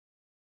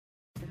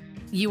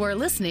You are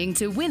listening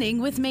to Winning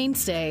with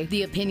Mainstay.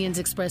 The opinions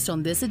expressed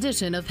on this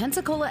edition of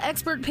Pensacola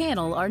Expert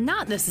Panel are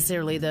not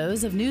necessarily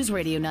those of News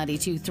Radio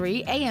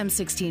 92.3 AM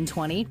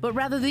 1620, but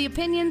rather the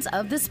opinions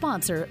of the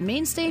sponsor,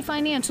 Mainstay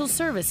Financial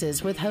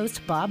Services, with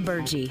host Bob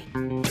Burgee.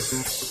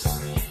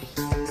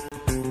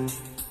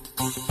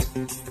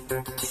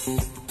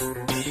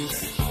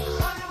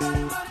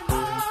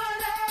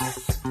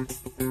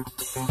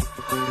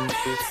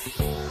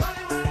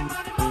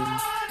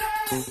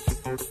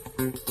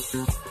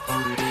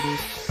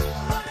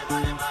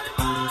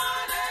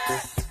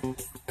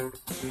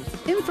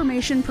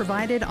 Information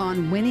provided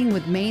on Winning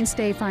with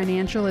Mainstay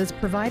Financial is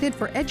provided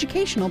for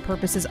educational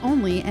purposes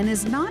only and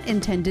is not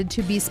intended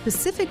to be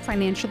specific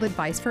financial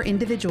advice for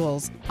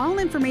individuals. All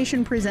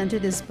information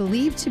presented is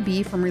believed to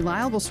be from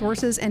reliable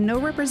sources and no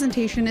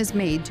representation is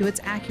made to its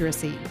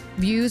accuracy.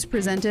 Views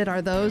presented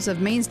are those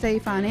of Mainstay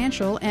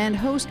Financial and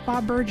host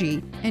Bob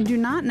Burgee and do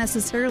not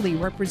necessarily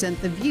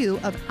represent the view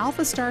of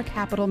Alpha Star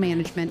Capital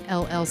Management,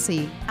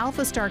 LLC.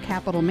 Alpha Star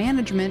Capital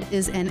Management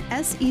is an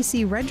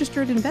SEC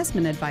registered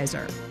investment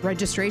advisor.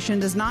 Registration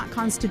does not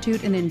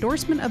constitute an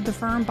endorsement of the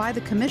firm by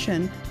the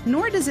Commission,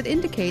 nor does it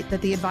indicate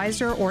that the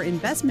advisor or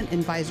investment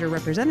advisor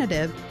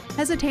representative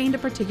has attained a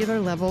particular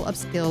level of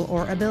skill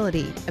or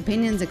ability.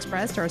 Opinions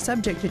expressed are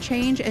subject to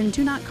change and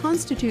do not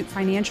constitute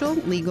financial,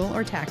 legal,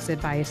 or tax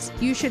advice.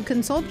 You should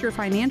consult your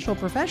financial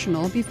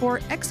professional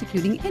before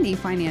executing any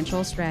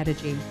financial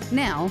strategy.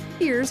 Now,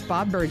 here's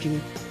Bob Burgee.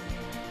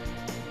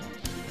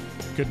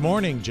 Good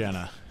morning,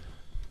 Jenna.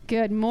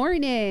 Good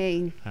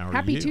morning. How are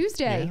Happy you?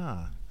 Tuesday.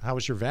 Yeah. How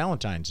was your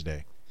Valentine's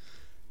Day?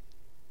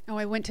 Oh,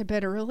 I went to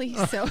bed early,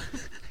 so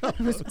it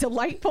was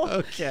delightful.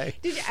 Okay.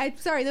 I'm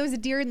sorry, that was a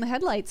deer in the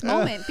headlights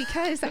moment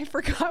because I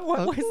forgot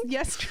what was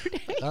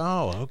yesterday.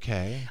 Oh,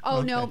 okay. Oh,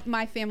 okay. no,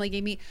 my family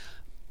gave me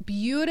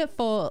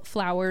beautiful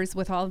flowers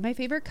with all of my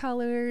favorite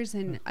colors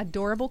and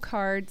adorable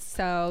cards.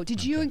 So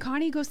did you and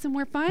Connie go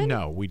somewhere fun?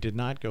 No, we did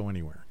not go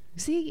anywhere.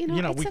 See,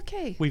 it's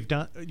okay. We've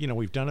done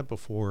it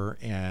before,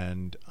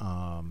 and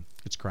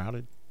it's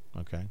crowded.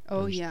 Okay.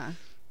 Oh, yeah.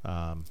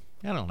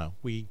 I don't know.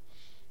 We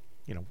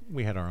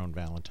had our own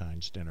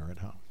Valentine's dinner at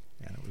home,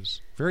 and it was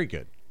very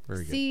good.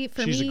 Very good. See,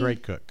 for She's me, a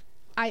great cook.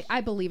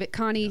 I believe it.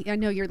 Connie, I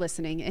know you're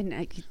listening, and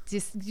I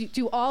just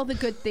do all the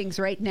good things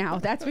right now.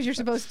 That's what you're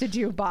supposed to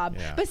do, Bob.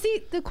 Yeah. But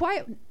see, the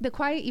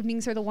quiet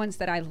evenings are the ones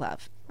that I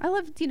love. I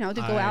love, to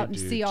go out and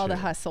see all the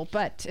hustle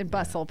and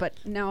bustle, but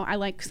no, I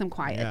like some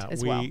quiet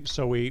as well.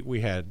 So we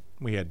had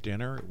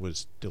dinner. It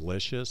was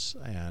delicious,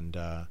 and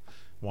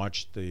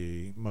watched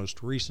the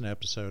most recent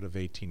episode of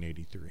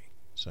 1883.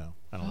 So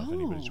I don't know if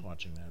anybody's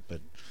watching that,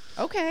 but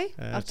okay,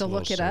 I'll have to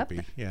look it up.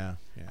 Yeah.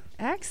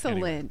 Excellent.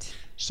 Anyway,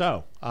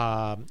 so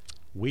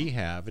we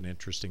have an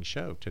interesting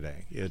show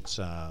today. It's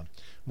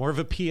more of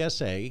a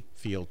PSA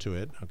feel to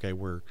it. Okay,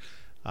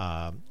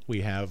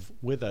 we have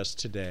with us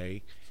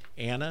today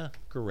Anna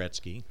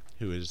Goretsky,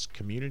 who is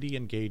Community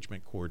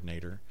Engagement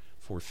Coordinator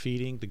for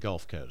Feeding the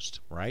Gulf Coast,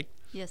 right?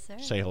 Yes, sir.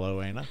 Say hello,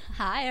 Anna.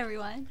 Hi,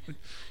 everyone.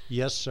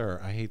 Yes, sir.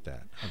 I hate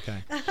that.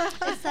 Okay.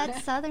 Is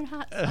that Southern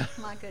hot? Oh,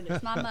 my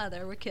goodness. My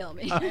mother would kill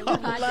me.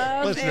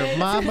 Listen,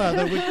 my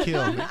mother would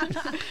kill me.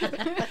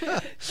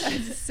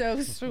 That's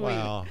so sweet.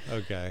 Wow.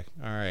 Okay.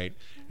 All right.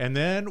 And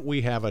then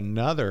we have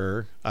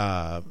another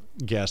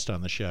guest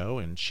on the show,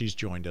 and she's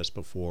joined us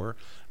before,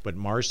 but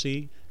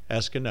Marcy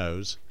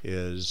Espinoza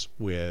is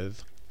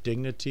with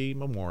Dignity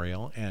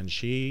Memorial, and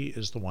she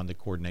is the one that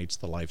coordinates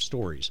the life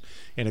stories.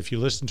 And if you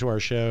listen to our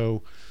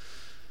show,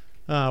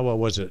 what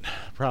was it?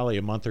 Probably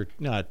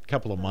a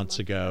couple of months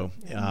ago,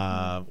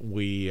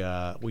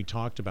 we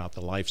talked about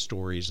the life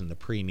stories and the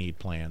pre-need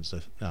plans,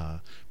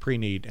 the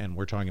pre-need, and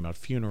we're talking about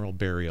funeral,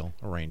 burial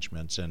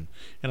arrangements, and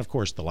of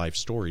course the life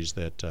stories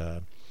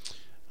that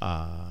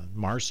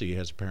Marcy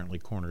has apparently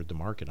cornered the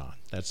market on.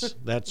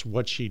 That's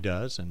what she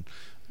does, and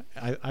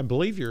I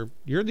believe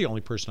you're the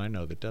only person I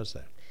know that does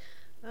that.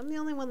 I'm the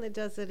only one that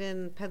does it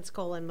in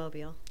Pensacola and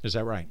Mobile. Is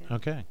that right? Yeah.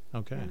 Okay.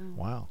 Yeah.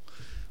 Wow.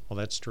 Well,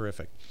 that's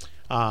terrific.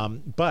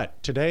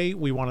 But today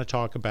we want to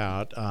talk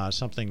about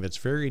something that's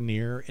very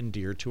near and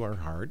dear to our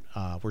heart.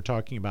 We're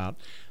talking about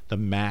the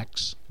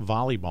Max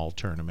Volleyball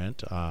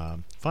Tournament.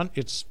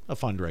 It's a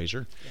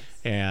fundraiser, yes.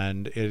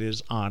 And it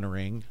is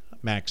honoring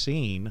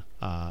Maxine,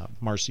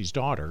 Marcy's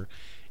daughter.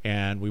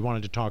 And we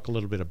wanted to talk a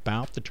little bit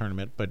about the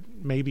tournament, but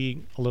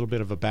maybe a little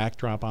bit of a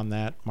backdrop on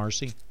that,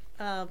 Marcy?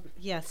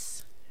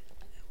 Yes.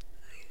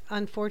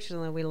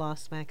 Unfortunately, we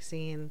lost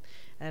Maxine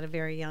at a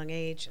very young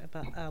age,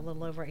 about a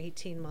little over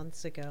 18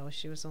 months ago.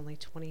 She was only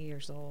 20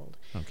 years old.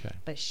 Okay.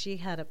 But she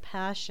had a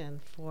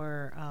passion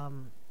for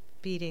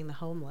feeding the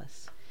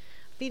homeless,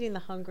 feeding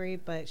the hungry,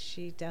 but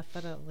she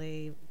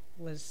definitely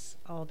was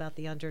all about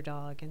the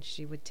underdog, and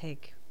she would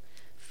take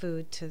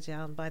food to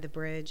down by the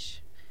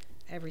bridge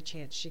every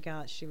chance she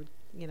got. She would,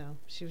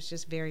 she was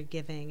just very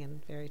giving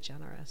and very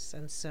generous.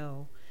 And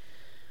so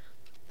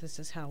this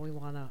is how we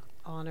want to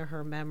honor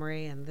her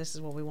memory, and this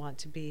is what we want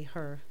to be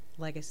her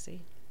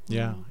legacy.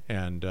 Yeah,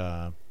 and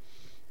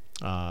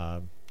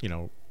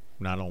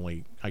not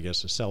only, I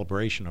guess, a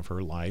celebration of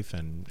her life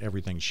and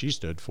everything she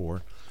stood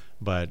for,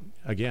 but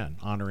again,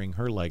 honoring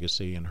her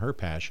legacy and her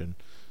passion,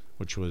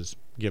 which was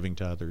giving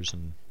to others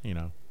and,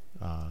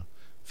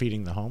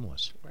 feeding the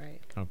homeless. Right.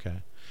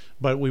 Okay.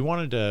 But we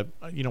wanted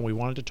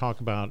to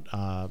talk about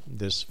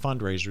this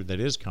fundraiser that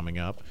is coming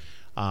up.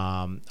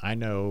 I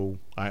know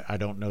I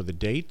don't know the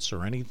dates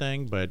or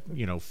anything, but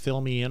fill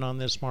me in on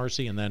this,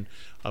 Marcy. And then,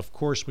 of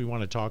course, we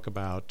want to talk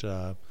about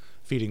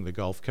feeding the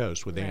Gulf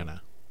Coast with Right.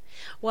 Anna.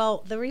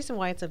 Well, the reason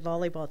why it's a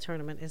volleyball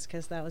tournament is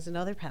because that was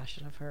another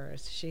passion of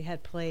hers. She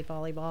had played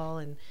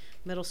volleyball in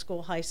middle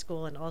school, high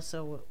school, and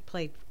also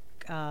played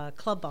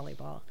club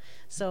volleyball.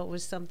 So it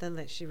was something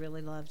that she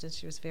really loved and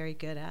she was very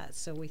good at.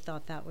 So we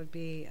thought that would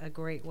be a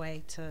great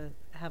way to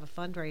have a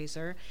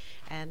fundraiser.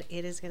 And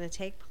it is going to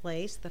take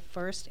place, the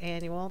first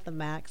annual, the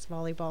Max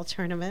Volleyball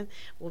Tournament,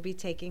 will be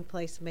taking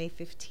place May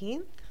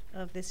 15th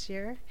of this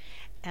year.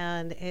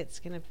 And it's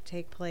going to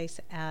take place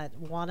at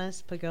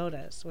Juana's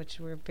Pagodas, which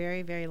we're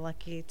very, very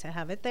lucky to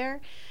have it there.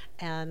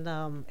 And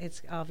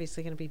it's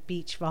obviously going to be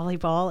beach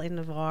volleyball in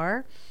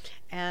Navarre.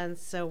 And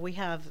so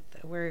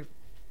we're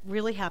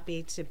really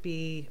happy to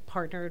be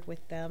partnered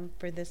with them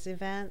for this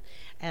event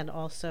and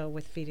also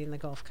with Feeding the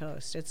Gulf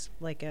Coast. It's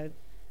like a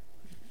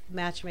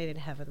match made in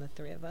heaven, the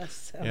three of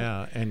us. So.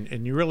 Yeah,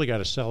 and you really got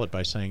to sell it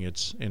by saying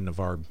it's in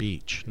Navarre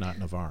Beach, not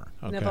Navarre.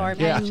 Okay? Navarre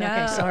Yeah. Beach.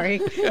 Okay, sorry.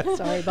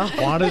 Sorry, Bob.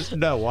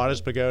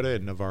 Juana's Pagoda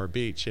and Navarre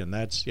Beach, and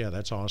that's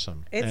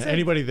awesome. It's And a-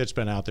 anybody that's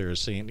been out there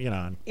has seen,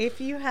 If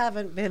you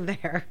haven't been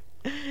there,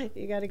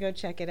 you got to go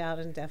check it out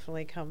and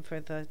definitely come for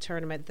the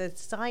tournament. The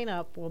sign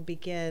up will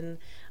begin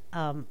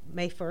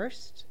May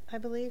 1st, I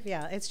believe.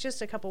 Yeah, it's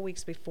just a couple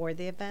weeks before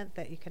the event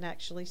that you can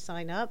actually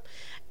sign up.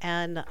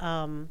 And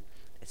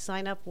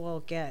sign up will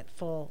get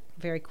full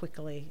very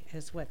quickly,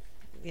 is what,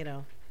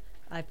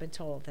 I've been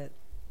told that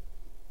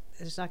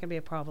there's not going to be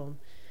a problem.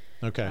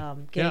 Okay.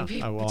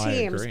 Getting I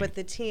teams, agree. but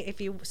the team,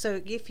 if you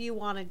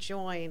want to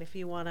join, if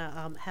you want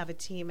to have a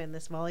team in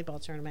this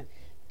volleyball tournament,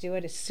 do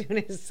it as soon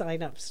as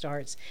sign up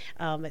starts.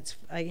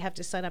 You have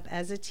to sign up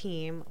as a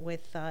team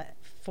with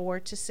 4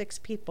 to 6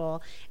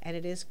 people, and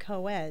it is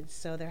co-ed,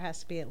 so there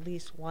has to be at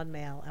least one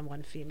male and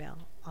one female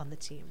on the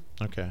team.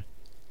 Okay.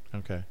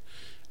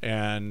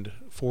 And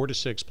 4 to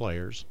 6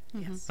 players.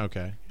 Yes.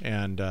 Okay.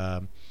 And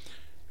how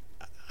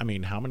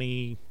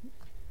many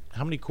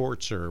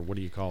courts, or what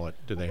do you call it,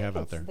 do they have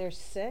out there? There's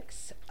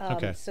 6.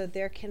 Okay. So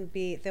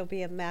there'll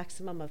be a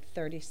maximum of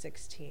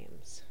 36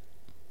 teams.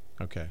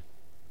 Okay.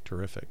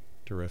 Terrific.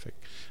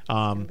 It's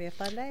gonna be a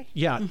fun day.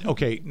 Yeah.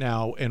 Okay.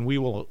 Now, and we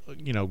will,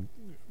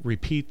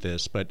 repeat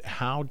this, but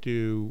how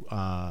do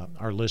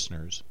our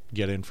listeners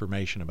get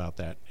information about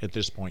that at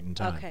this point in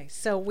time? Okay,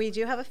 so we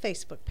do have a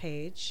Facebook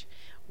page.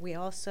 We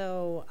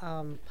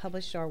also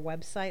published our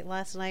website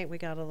last night. We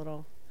got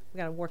to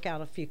work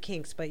out a few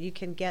kinks, but you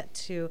can get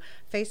to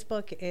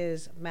Facebook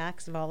is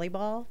Max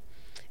Volleyball,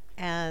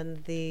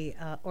 and the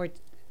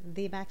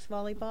Max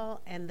Volleyball,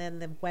 and then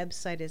the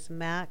website is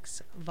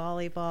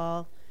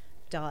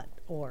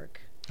maxvolleyball.org.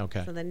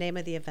 Okay. So the name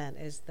of the event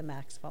is the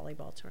Max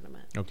Volleyball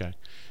Tournament. Okay.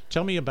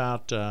 Tell me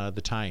about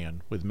the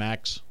tie-in with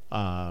Max,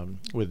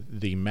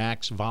 with the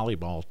Max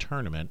Volleyball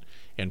Tournament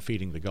and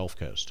Feeding the Gulf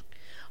Coast.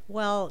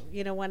 Well,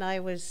 when I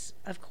was,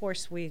 of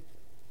course, it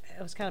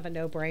was kind of a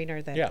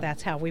no-brainer that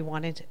that's who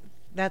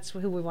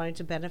we wanted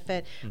to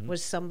benefit,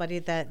 was somebody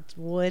that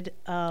would,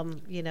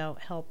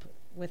 help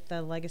with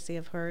the legacy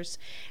of hers.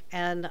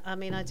 And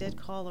I did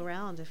call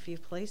around a few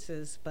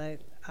places, but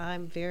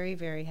I'm very,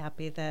 very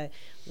happy that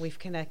we've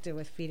connected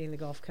with Feeding the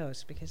Gulf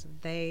Coast, because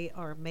they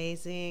are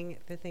amazing,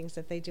 the things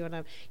that they do.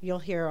 And you'll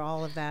hear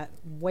all of that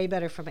way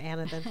better from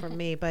Anna than from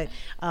me, but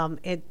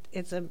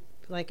it's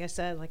like I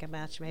said, like a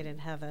match made in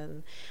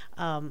heaven.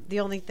 The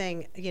only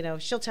thing,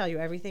 she'll tell you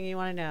everything you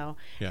want to know,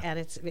 and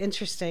it's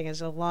interesting.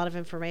 There's a lot of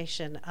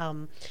information.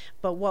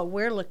 But what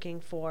we're looking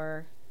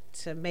for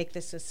to make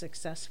this a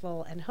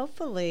successful and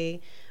hopefully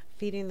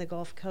Feeding the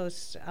Gulf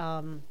Coast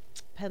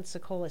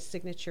Pensacola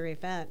signature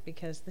event,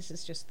 because this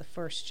is just the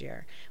first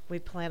year. We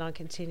plan on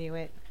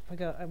continuing it.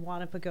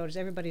 Juana Pagodas,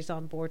 everybody's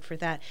on board for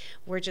that.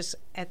 We're just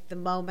at the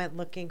moment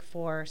looking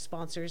for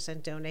sponsors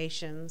and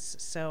donations.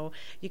 So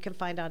you can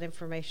find out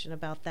information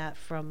about that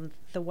from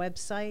the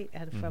website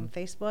and from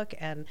Facebook,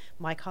 and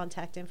my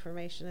contact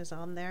information is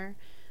on there.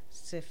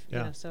 So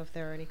if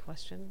there are any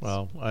questions.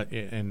 Well,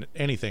 and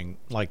anything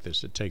like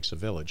this, it takes a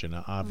village, and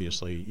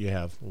obviously you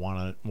have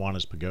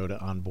Juana's Pagoda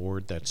on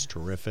board. That's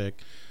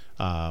terrific.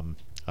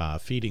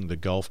 Feeding the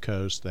Gulf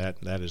Coast, that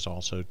is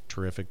also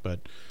terrific. But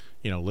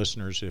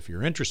listeners, if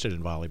you're interested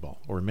in volleyball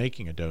or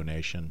making a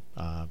donation,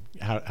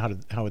 how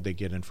would they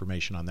get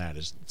information on that?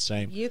 Is it the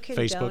same? You can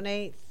Facebook?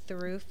 donate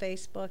through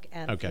Facebook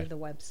and through the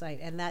website,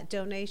 and that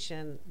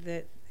donation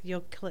that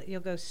you'll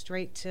go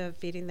straight to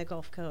Feeding the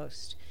Gulf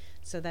Coast.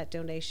 So that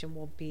donation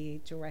will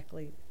be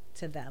directly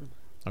to them.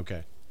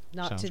 Okay.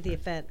 Not Sounds to the great.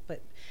 event,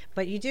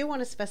 but you do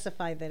want to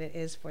specify that it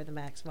is for the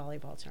Max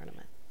Volleyball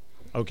Tournament.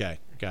 Okay.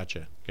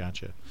 Gotcha.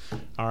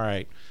 All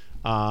right.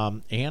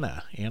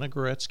 Anna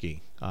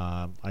Goretzky.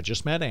 I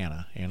just met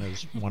Anna.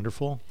 Anna's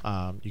wonderful.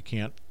 You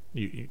can't.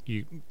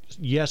 You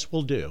yes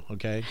will do.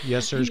 Okay,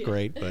 yes sir's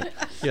great, but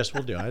yes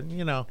will do.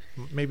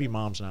 Maybe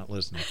mom's not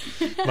listening,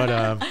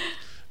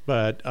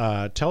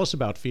 but tell us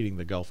about Feeding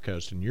the Gulf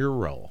Coast and your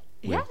role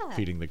with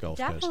Feeding the Gulf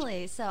Coast.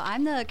 Definitely. So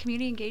I'm the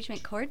community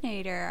engagement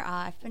coordinator.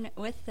 I've been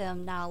with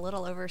them now a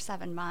little over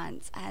 7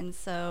 months, and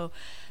so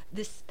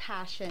this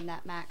passion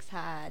that Max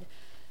had.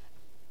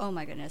 Oh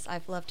my goodness,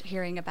 I've loved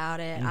hearing about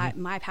it.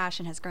 My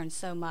passion has grown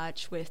so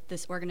much with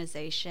this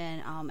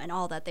organization and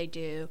all that they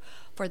do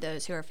for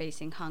those who are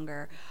facing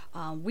hunger.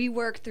 We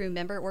work through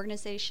member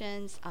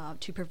organizations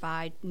to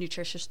provide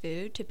nutritious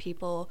food to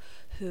people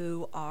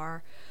who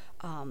are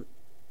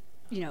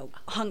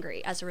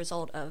hungry as a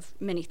result of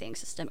many things: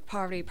 systemic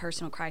poverty,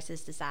 personal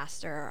crisis,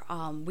 disaster.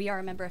 We are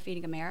a member of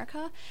Feeding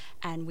America,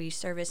 and we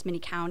service many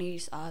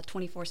counties,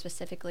 24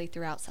 specifically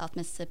throughout South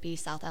Mississippi,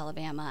 South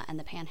Alabama, and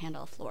the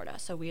Panhandle of Florida.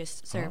 So we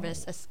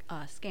service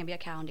Escambia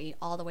County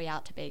all the way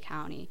out to Bay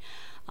County.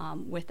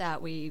 With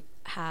that, we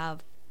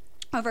have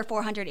over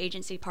 400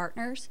 agency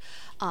partners,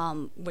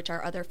 which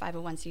are other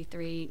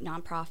 501c3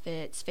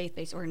 nonprofits,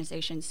 faith-based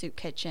organizations, soup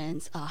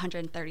kitchens,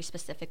 130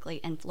 specifically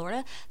in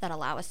Florida, that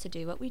allow us to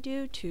do what we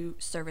do to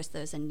service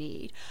those in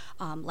need.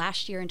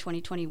 Last year in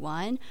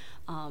 2021,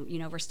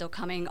 we're still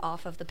coming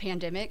off of the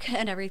pandemic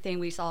and everything.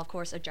 We saw, of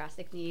course, a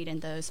drastic need in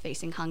those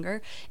facing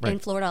hunger. Right. In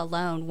Florida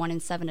alone, 1 in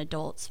 7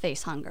 adults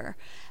face hunger,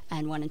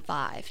 and 1 in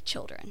 5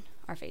 children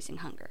are facing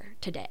hunger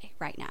today,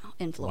 right now,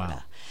 in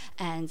Florida.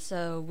 Wow. And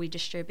so we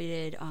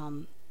distributed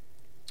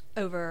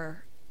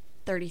over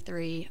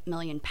 33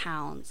 million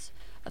pounds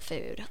of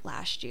food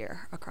last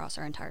year across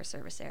our entire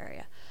service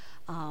area,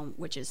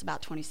 which is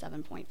about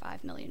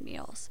 27.5 million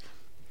meals,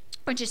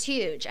 which is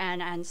huge.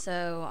 And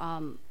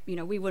so,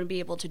 we wouldn't be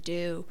able to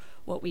do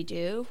what we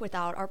do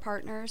without our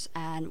partners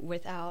and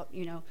without,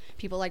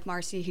 people like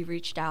Marcy who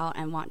reached out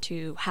and want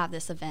to have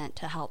this event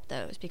to help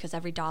those, because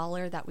every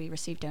dollar that we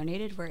receive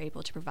donated, we're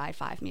able to provide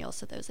 5 meals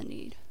to those in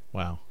need.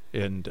 Wow.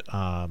 And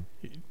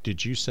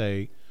did you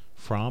say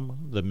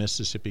from the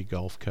Mississippi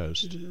Gulf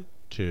Coast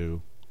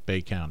to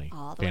Bay County,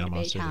 all the Panama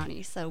way to Bay City?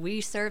 County. So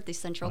we serve the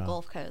Central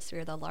Gulf Coast.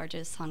 We're the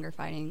largest hunger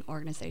fighting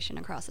organization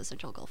across the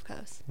Central Gulf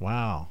Coast.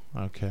 Wow.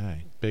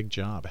 Okay. Big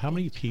job. How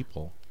many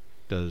people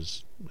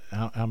does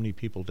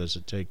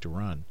it take to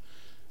run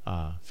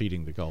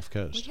Feeding the Gulf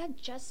Coast? We had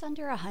just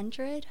under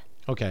 100.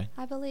 Okay.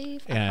 I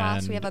believe.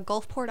 And We have a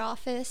Gulfport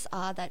office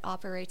that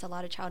operates a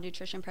lot of child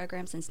nutrition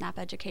programs and SNAP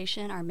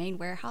education. Our main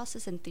warehouse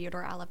is in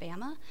Theodore,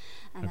 Alabama,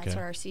 and that's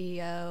where our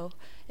CEO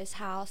is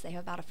housed. They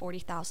have about a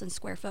 40,000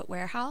 square foot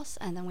warehouse,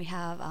 and then we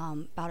have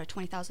about a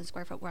 20,000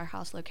 square foot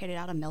warehouse located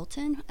out of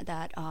Milton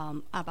that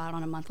about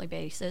on a monthly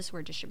basis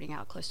we're distributing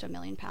out close to 1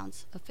 million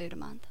pounds of food a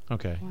month.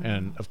 Okay. Wow.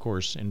 And of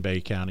course in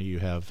Bay County you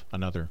have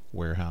another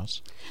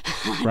warehouse,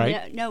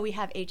 right? No, we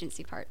have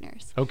agency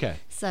partners. Okay.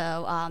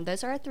 So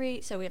those are our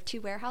 3. So we have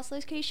 2 warehouse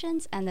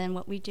locations, and then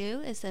what we do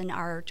is in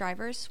our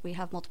drivers, we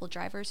have multiple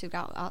drivers who go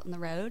out on the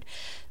road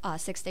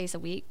 6 days a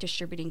week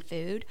distributing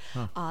food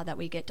that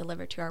we get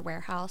delivered to our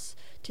warehouse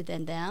to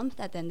then them,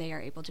 that then they are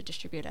able to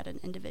distribute at an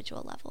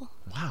individual level.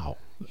 Wow.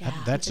 Yeah,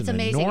 That's it's an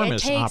amazing.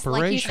 enormous it takes,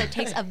 operation. Like you said, it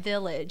takes a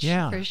village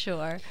for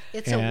sure.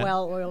 It's a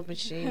well-oiled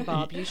machine,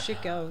 Bob. You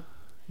should go.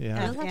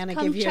 Yeah. You'll have Anna to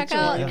come give you a check tour.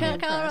 out, Yeah.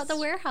 check out the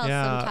warehouse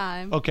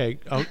sometime. Okay.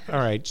 Oh, all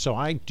right. So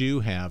I do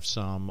have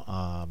some.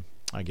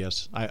 I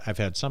guess I've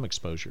had some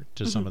exposure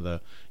to some of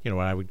the,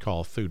 what I would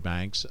call food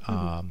banks.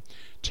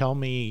 Tell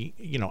me,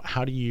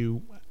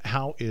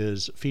 how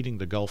is Feeding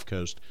the Gulf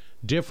Coast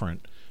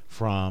different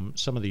from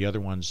some of the other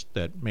ones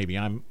that maybe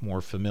I'm more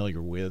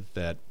familiar with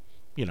that,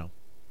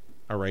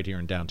 are right here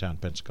in downtown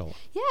Pensacola?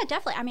 Yeah,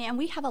 definitely. I mean, and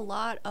we have a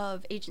lot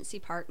of agency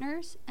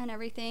partners and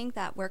everything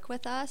that work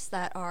with us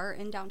that are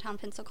in downtown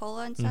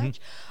Pensacola and such,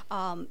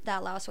 that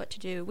allow us what to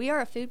do. We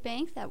are a food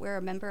bank that we're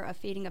a member of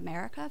Feeding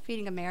America.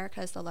 Feeding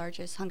America is the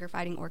largest hunger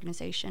fighting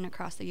organization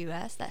across the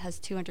U.S. that has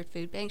 200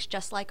 food banks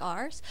just like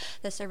ours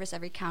that service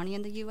every county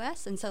in the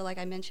U.S. And so, like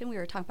I mentioned, we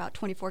were talking about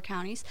 24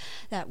 counties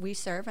that we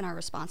serve and are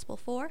responsible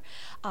for.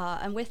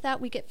 And with that,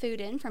 we get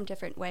food in from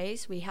different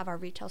ways. We have our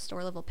retail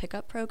store level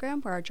pickup program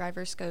where our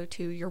drivers go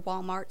to your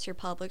Walmarts, your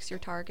Publix, your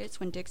Targets,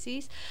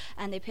 Winn-Dixie's,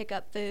 and they pick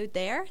up food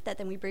there that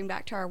then we bring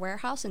back to our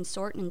warehouse and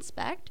sort and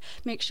inspect,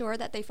 make sure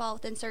that they fall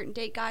within certain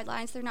date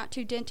guidelines, they're not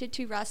too dented,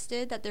 too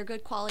rusted, that they're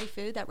good quality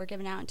food that we're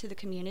giving out into the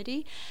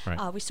community.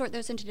 Right. We sort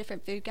those into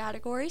different food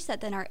categories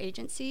that then our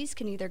agencies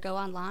can either go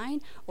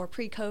online or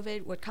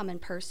pre-COVID would come in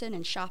person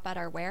and shop at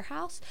our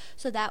warehouse.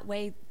 So that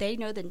way they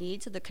know the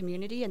needs of the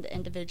community and the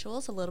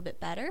individuals a little bit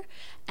better,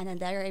 and then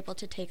they're able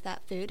to take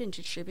that food and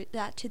distribute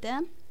that to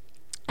them.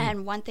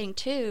 And one thing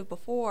too,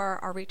 before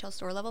our retail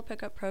store level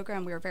pickup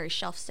program, we were very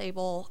shelf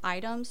stable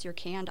items, your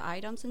canned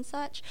items and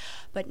such.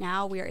 But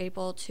now we are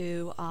able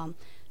to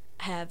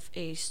have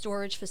a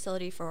storage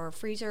facility for a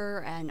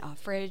freezer and a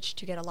fridge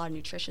to get a lot of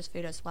nutritious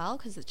food as well,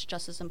 because it's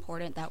just as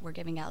important that we're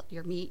giving out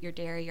your meat, your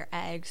dairy, your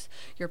eggs,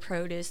 your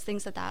produce,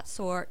 things of that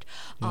sort.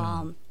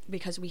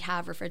 Because we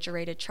have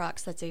refrigerated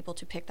trucks that's able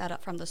to pick that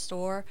up from the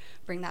store,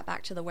 bring that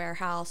back to the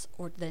warehouse,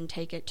 or then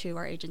take it to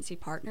our agency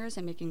partners,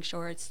 and making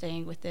sure it's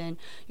staying within,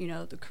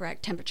 the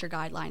correct temperature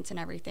guidelines and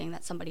everything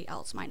that somebody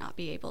else might not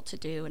be able to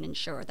do, and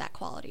ensure that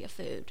quality of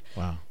food.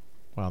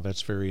 Wow,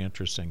 that's very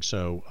interesting.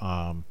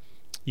 So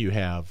you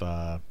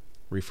have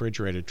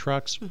refrigerated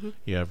trucks,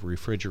 you have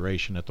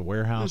refrigeration at the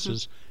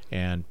warehouses,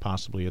 and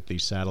possibly at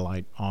these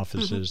satellite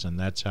offices, and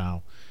that's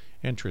how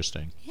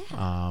interesting.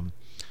 Yeah.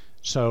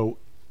 So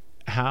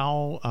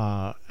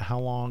how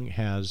long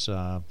has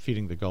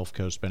Feeding the Gulf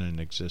Coast been in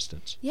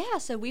existence? Yeah,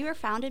 so we were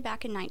founded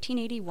back in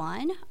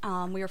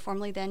 1981. We were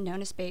formerly then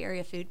known as Bay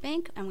Area Food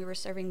Bank, and we were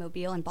serving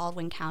Mobile and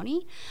Baldwin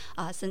County.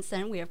 Since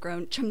then, we have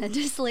grown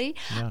tremendously.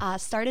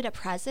 Started a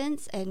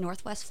presence in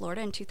Northwest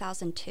Florida in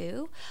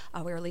 2002.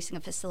 We were leasing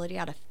a facility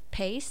out of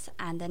Pace,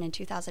 and then in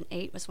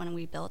 2008 was when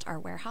we built our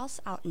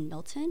warehouse out in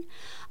Milton.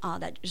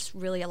 That just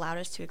really allowed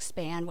us to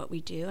expand what we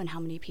do and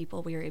how many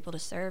people we were able to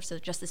serve. So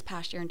just this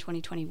past year in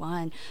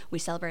 2021, we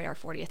celebrated our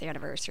 40th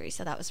anniversary,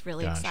 so that was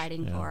really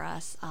exciting for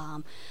us.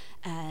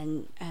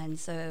 And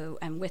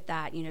with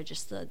that,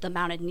 just the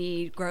amount of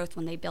need growth.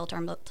 When they built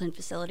our Milton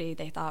facility,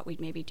 they thought we'd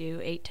maybe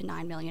do 8 to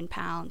 9 million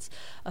pounds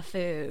of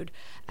food,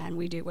 and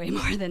we do way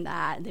more than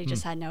that. They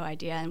just had no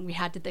idea, and we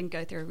had to then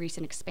go through a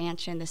recent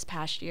expansion this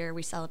past year.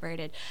 We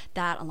celebrated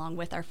that along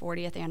with our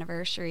 40th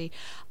anniversary.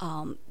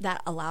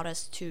 That allowed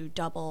us to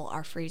double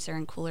our freezer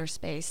and cooler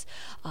space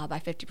by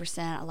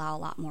 50%, allow a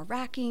lot more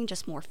racking,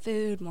 just more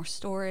food, more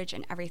storage,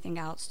 and everything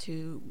else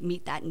to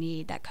meet that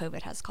need that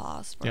COVID has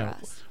caused for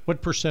us.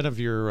 What percent of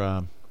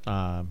your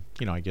not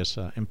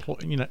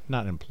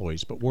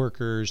employees, but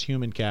workers,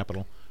 human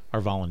capital,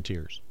 are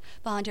volunteers?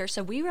 Volunteers.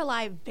 So we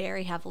rely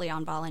very heavily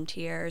on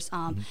volunteers.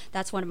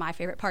 That's one of my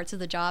favorite parts of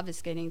the job,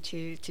 is getting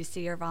to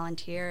see our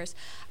volunteers.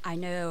 I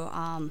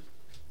know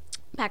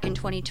back in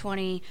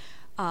 2020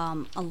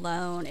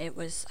 alone, it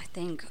was, I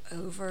think,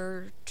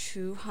 over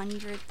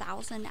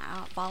 200,000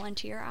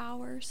 volunteer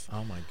hours.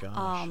 Oh my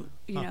gosh.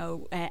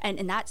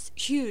 And that's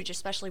huge,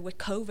 especially with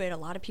COVID. A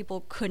lot of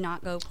people could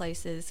not go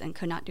places and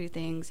could not do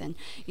things, and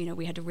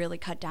we had to really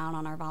cut down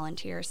on our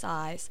volunteer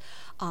size.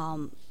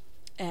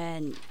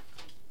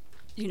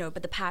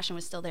 But the passion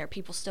was still there.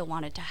 People still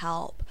wanted to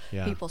help.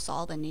 People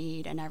saw the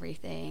need and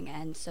everything.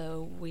 And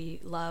so we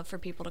love for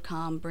people to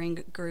come,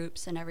 bring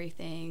groups and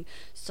everything,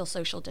 still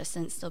social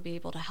distance, still be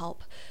able to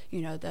help,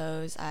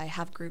 those. I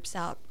have groups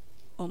out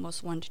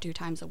almost 1 to 2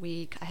 times a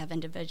week. I have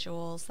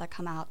individuals that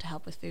come out to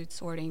help with food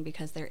sorting,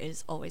 because there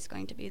is always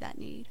going to be that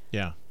need.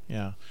 Yeah.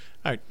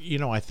 I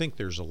think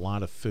there's a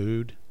lot of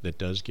food that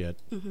does get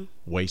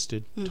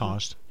wasted,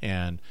 tossed,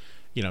 and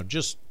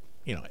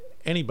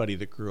anybody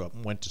that grew up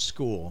and went to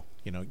school,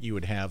 you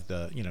would have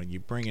you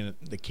bring in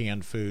the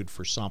canned food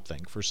for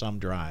something, for some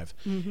drive,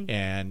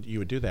 and you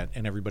would do that,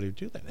 and everybody would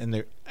do that.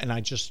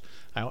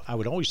 I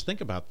would always think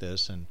about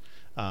this, and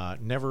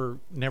never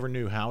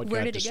knew how it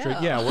where got did distributed.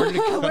 It go? Yeah, where did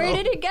it go? Where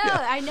did it go?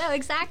 Yeah. I know,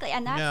 exactly.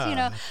 And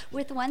that's,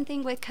 with one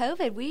thing with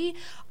COVID,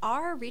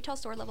 our retail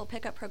store level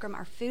pickup program,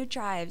 our food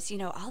drives,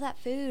 all that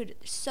food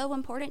is so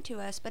important to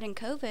us. But in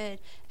COVID,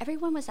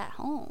 everyone was at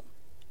home.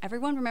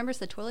 Everyone remembers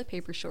the toilet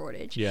paper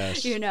shortage.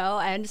 Yes.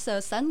 And so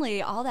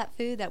suddenly all that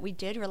food that we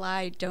did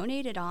rely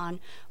donated on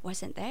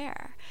wasn't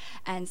there.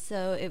 And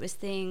so it was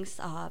things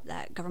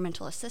that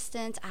governmental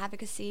assistance,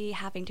 advocacy,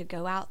 having to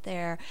go out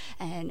there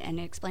and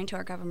explain to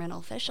our governmental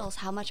officials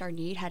how much our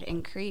need had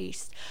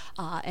increased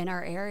in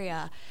our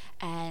area,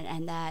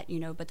 and that,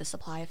 but the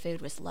supply of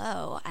food was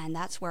low. And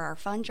that's where our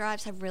fund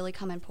drives have really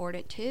come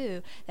important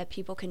too, that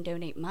people can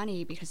donate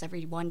money, because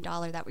every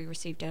 $1 that we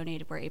receive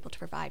donated, we're able to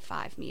provide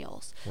 5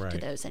 meals to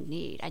those in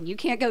need. And you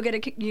can't go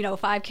get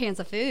 5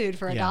 cans of food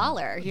for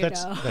 $1.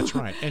 That's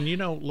right. And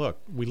look,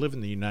 we live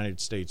in the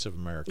United States of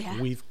America. Yeah.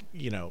 We've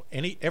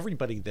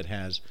everybody that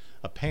has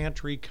a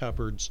pantry,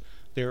 cupboards,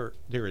 there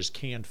is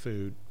canned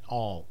food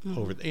all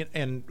over,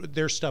 and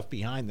there's stuff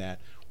behind that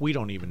we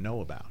don't even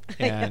know about.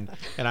 And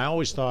I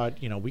always thought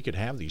we could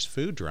have these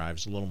food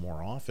drives a little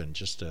more often,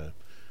 just to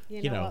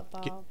what,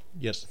 Bob?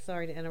 Yes.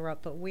 Sorry to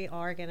interrupt, but we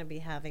are going to be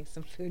having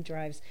some food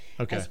drives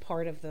as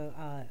part of the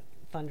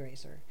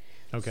fundraiser.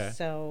 Okay.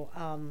 So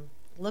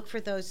look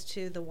for those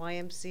to the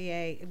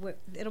YMCA.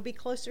 It'll be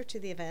closer to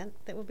the event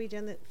that we'll be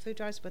doing the food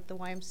drives, but the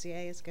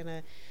YMCA is going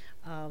to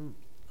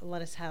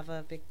let us have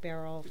a big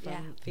barrel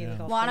from Feeding the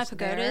Gulf Wana Coast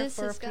Pagodas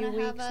for is going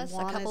to have us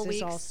a couple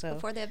weeks also,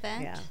 before the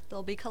event.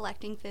 They'll be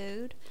collecting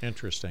food.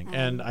 Interesting.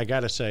 And I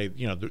got to say,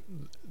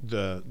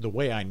 the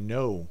way I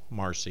know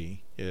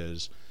Marcy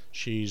is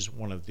she's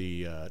one of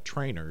the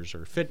trainers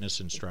or fitness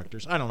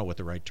instructors. I don't know what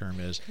the right term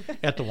is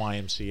at the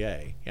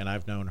YMCA, and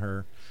I've known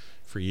her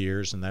for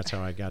years, and that's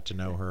how I got to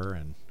know her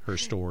and her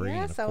story.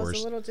 Yes, and I was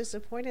a little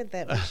disappointed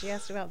that when she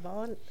asked about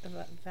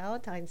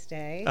Valentine's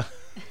Day,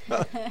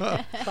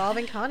 Bob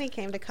and Connie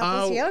came to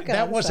couples yoga.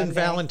 That on wasn't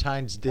Sunday.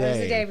 Valentine's Day. That was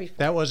the day before.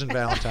 That wasn't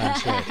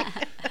Valentine's Day.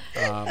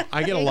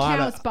 I get a It lot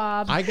counts, of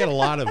Bob. I get a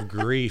lot of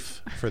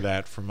grief for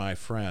that from my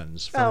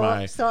friends.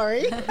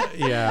 Sorry.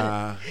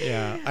 Yeah.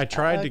 I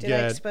tried to did I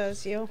get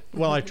expose you?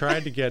 well, I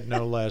tried to get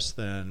no less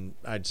than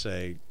I'd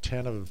say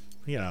 10 of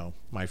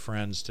my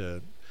friends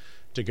to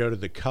go to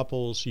the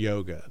couples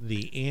yoga,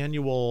 the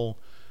annual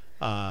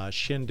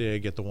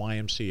shindig at the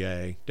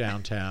YMCA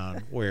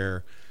downtown,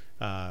 where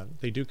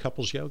they do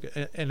couples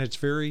yoga, and it's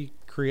very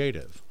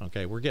creative.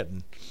 Okay, we're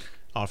getting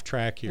off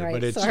track here, Right,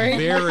 but it's sorry.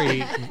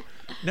 very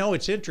no,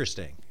 it's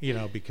interesting,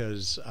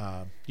 because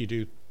you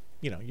do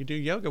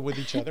yoga with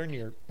each other, and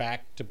you're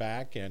back to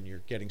back, and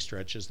you're getting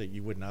stretches that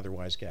you wouldn't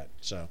otherwise get.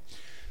 So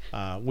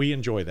we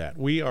enjoy that.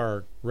 We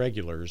are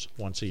regulars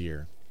once a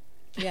year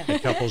Yeah.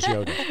 at couples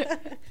yoga.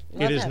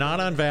 It is having not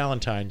you. on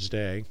Valentine's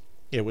Day.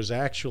 It was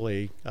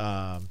actually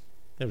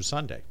it was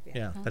Sunday.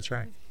 Yeah, that's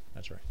right.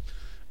 That's right.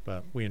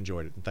 But we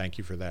enjoyed it, and thank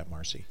you for that,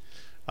 Marcy.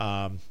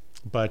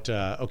 But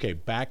okay,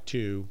 back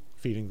to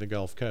Feeding the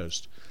Gulf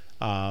Coast.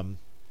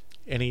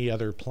 Any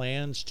other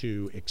plans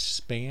to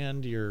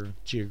expand your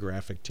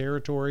geographic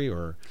territory,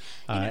 or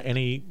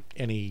any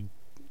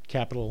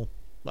capital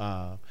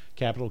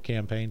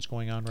campaigns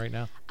going on right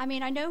now? I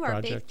mean, I know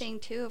our big Projects? thing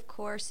too, of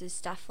course, is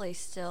definitely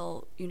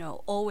still,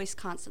 always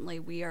constantly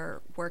we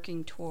are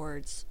working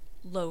towards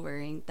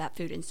lowering that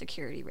food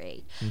insecurity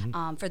rate.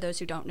 For those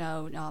who don't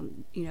know,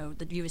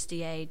 the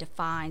USDA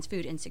defines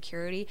food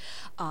insecurity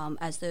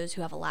as those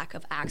who have a lack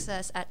of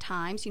access at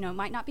times. It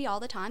might not be all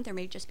the time. There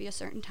may just be a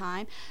certain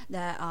time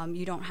that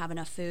you don't have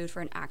enough food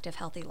for an active,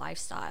 healthy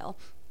lifestyle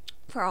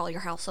for all your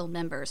household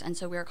members. And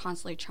so we're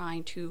constantly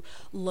trying to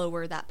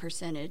lower that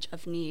percentage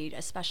of need,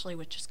 especially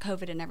with just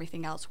COVID and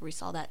everything else where we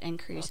saw that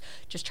increase,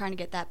 just trying to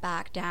get that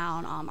back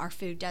down. Our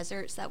food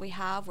deserts that we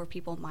have where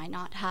people might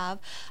not have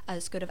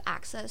as good of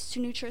access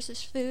to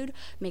nutritious food,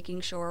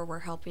 making sure we're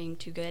helping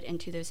to get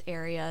into those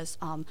areas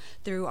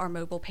through our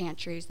mobile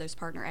pantries, those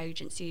partner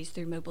agencies,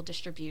 through mobile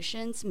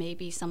distributions.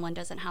 Maybe someone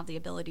doesn't have the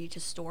ability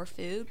to store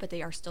food, but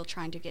they are still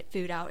trying to get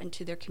food out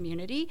into their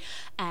community.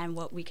 And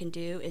what we can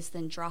do is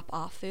then drop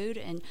off food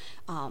in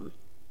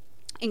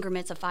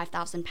increments of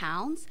 5,000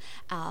 pounds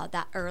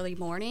that early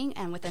morning,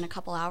 and within a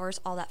couple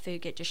hours all that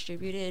food get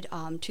distributed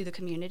to the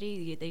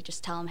community. They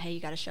just tell them, hey,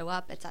 you got to show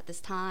up, it's at this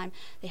time.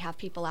 They have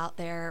people out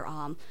there,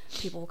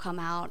 people will come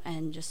out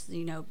and just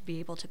be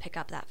able to pick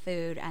up that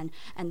food, and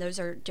those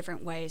are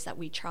different ways that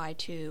we try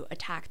to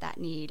attack that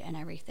need and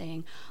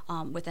everything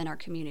within our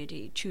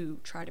community to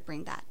try to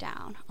bring that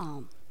down.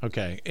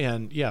 Okay,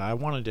 and yeah, I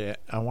wanted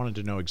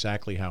to know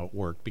exactly how it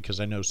worked,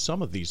 because I know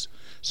some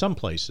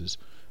places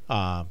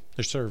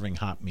they're serving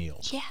hot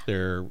meals. Yeah.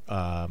 They're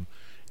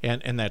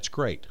and that's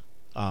great.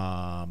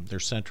 They're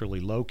centrally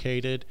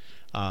located.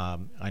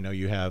 I know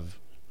you have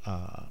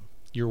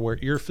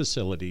your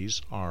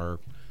facilities are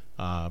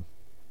a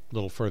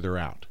little further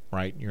out,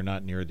 right? You're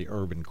not near the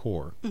urban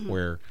core,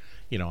 where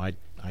I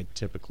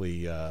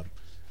typically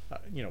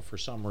for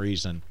some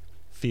reason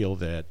feel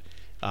that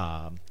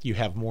you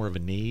have more of a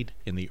need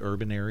in the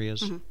urban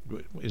areas.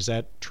 Is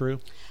that true?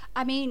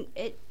 I mean,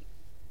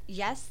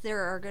 yes,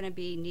 there are going to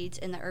be needs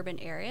in the urban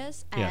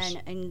areas, Yes.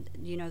 and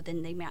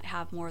then they might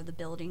have more of the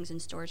buildings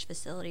and storage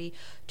facility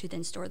to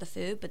then store the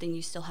food, but then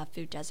you still have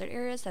food desert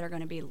areas that are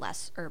going to be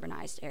less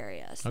urbanized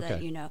areas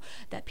Okay.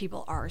 that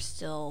people are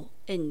still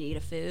in need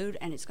of food,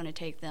 and it's going to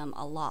take them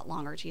a lot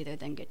longer to either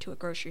then get to a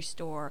grocery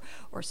store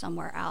or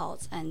somewhere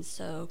else. And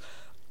so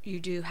you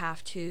do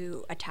have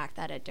to attack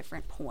that at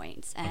different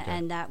points,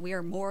 and that we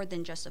are more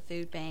than just a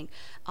food bank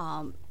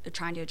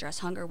trying to address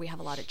hunger. We have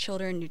a lot of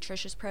children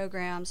nutritious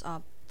programs,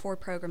 4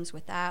 programs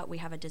with that. We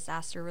have a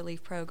disaster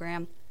relief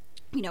program.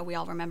 We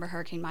all remember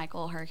Hurricane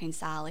Michael, Hurricane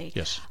Sally.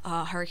 Yes.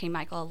 Hurricane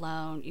Michael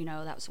alone,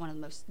 that was one of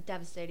the most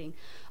devastating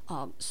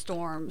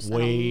storms in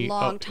Way a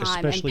long up,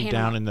 time. especially And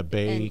down in the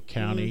Bay and-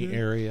 County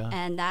area.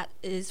 And that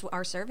is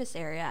our service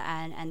area.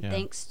 And Yeah.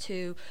 thanks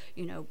to,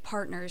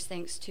 partners,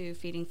 thanks to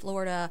Feeding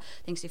Florida,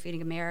 thanks to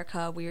Feeding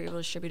America, we were able to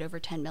distribute over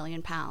 10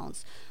 million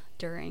pounds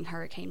during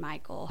Hurricane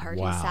Michael.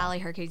 Hurricane Wow. Sally,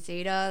 Hurricane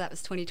Zeta, that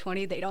was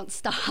 2020. They don't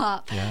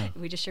stop. Yeah.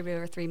 We distributed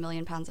over 3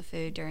 million pounds of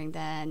food during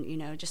then,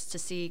 just to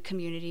see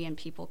community and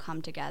people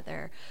come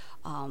together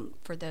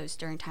for those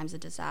during times of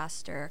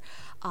disaster.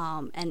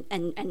 And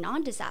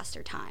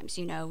non-disaster times.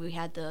 We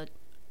had the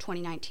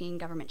 2019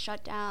 government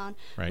shutdown.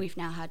 Right. We've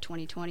now had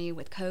 2020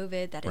 with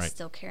COVID that is Right.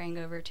 still carrying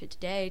over to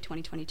today,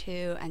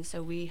 2022. And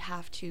so we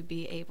have to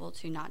be able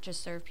to not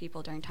just serve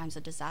people during times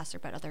of disaster,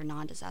 but other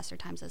non-disaster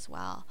times as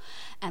well.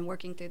 And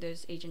working through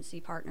those agency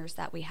partners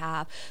that we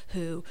have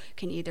who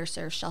can either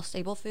serve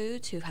shelf-stable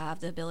foods, who have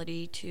the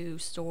ability to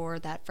store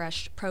that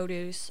fresh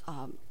produce,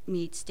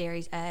 meats,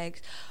 dairies,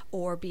 eggs,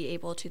 or be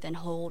able to then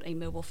hold a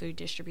mobile food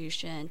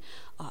distribution,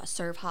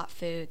 serve hot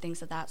food,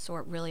 things of that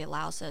sort, really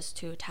allows us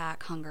to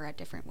attack hunger at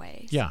different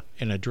ways. Yeah,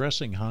 and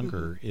addressing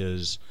hunger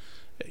is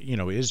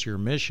your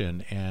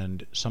mission,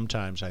 and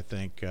sometimes I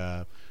think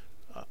a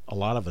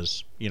lot of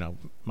us,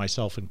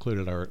 myself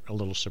included, are a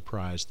little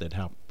surprised at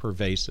how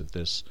pervasive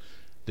this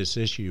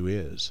issue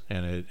is,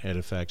 and it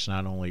affects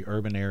not only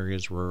urban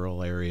areas,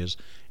 rural areas,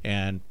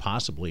 and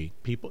possibly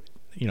people.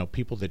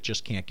 people that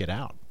just can't get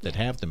out, that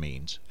have the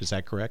means. Is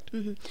that correct?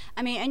 Mm-hmm.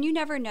 I mean, and you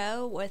never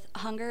know with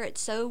hunger,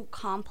 it's so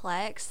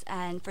complex,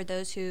 and for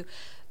those who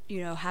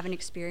haven't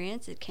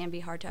experienced, it can be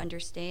hard to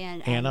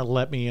understand. Anna,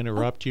 let me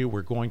interrupt you.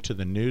 We're going to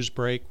the news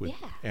break, Yeah.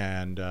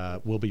 and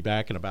we'll be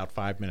back in about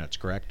 5 minutes,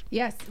 correct?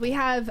 Yes, we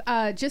have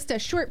just a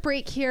short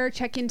break here.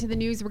 Check into the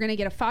news. We're going to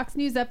get a Fox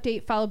News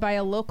update followed by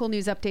a local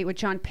news update with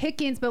John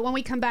Pickens. But when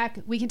we come back,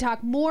 we can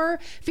talk more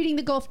Feeding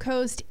the Gulf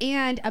Coast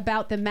and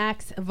about the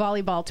Max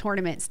Volleyball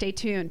Tournament. Stay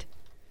tuned.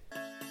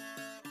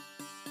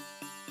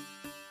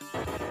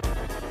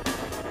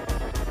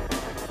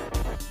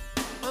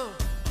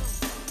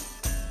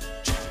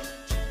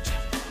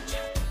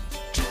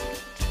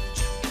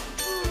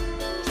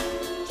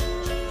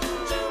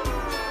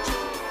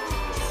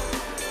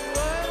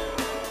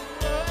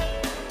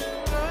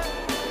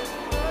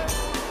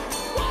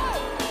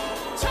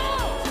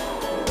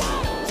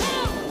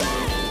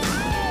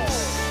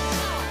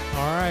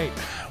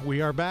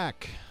 We are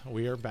back.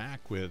 We are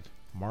back with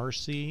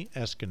Marcy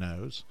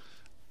Eskinoz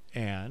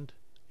and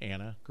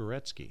Anna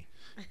Goretzky.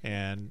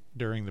 And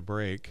during the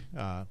break,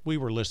 we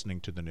were listening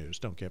to the news,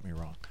 don't get me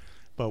wrong.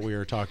 But we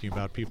were talking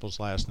about people's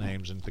last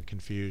names and the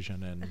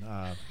confusion.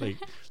 And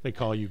they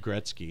call you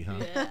Gretzky, huh?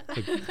 Yeah.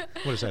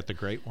 What is that, the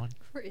great one?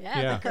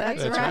 Yeah,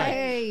 That's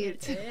right.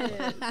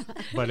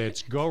 But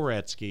it's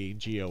Goretzky,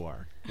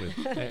 G-O-R, with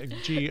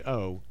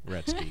G-O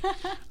Retzky.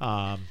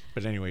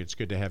 But anyway, it's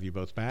good to have you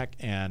both back.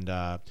 And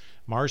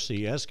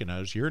Marcy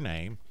Eskinoz, your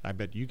name, I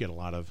bet you get a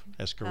lot of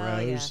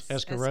Escarosa.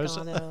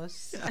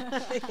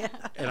 Yeah.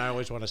 And I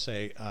always want to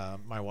say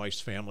my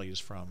wife's family is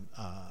from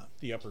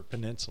the Upper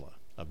Peninsula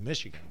of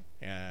Michigan,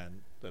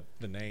 and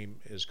the name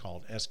is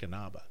called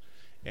Escanaba.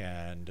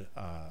 And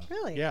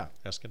really? Yeah,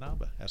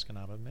 Escanaba,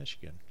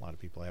 Michigan. A lot of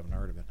people haven't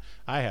heard of it.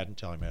 I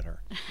hadn't until I met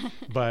her.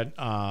 But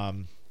all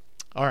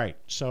right,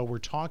 so we're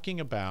talking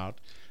about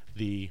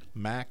the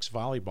Max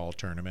Volleyball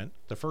Tournament,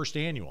 the first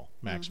annual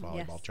Max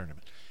Volleyball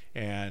Tournament.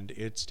 And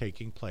it's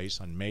taking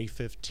place on May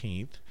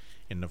 15th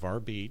in Navarre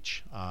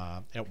Beach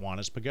at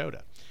Juana's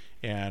Pagoda.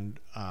 And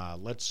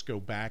let's go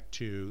back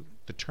to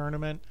the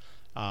tournament.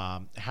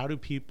 How do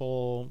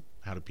people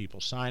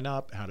sign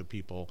up? How do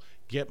people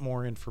get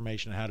more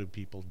information? How do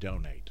people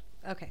donate?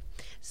 Okay.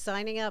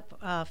 Signing up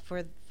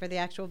for the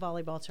actual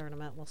volleyball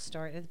tournament will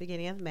start at the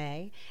beginning of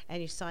May,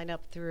 and you sign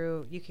up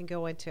you can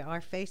go into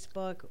our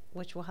Facebook,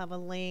 which will have a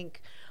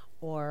link,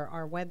 or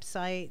our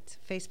website.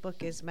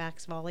 Facebook is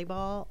Max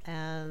Volleyball,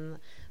 and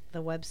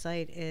the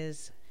website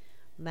is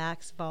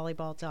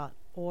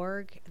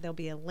maxvolleyball.org. There'll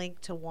be a link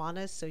to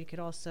Juana's, so you could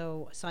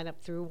also sign up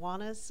through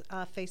Juana's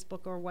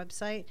Facebook or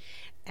website.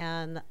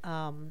 And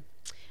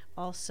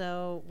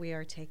also, we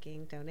are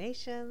taking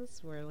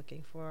donations. We're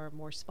looking for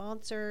more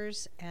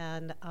sponsors.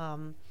 And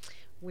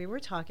we were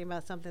talking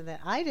about something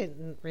that I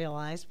didn't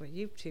realize, but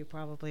you two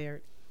probably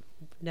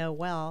know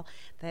well,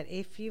 that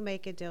if you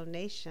make a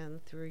donation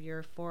through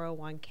your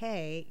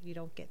 401k, you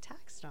don't get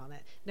taxed on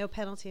it. No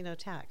penalty, no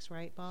tax,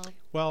 right, Bob?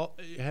 Well,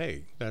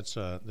 hey, that's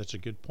a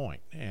good point.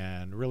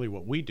 And really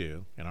what we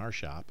do in our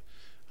shop,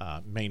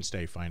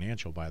 Mainstay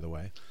Financial, by the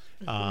way,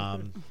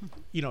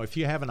 if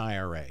you have an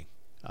IRA,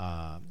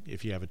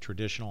 if you have a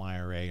traditional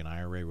IRA, an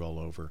IRA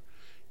rollover,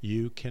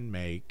 you can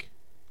make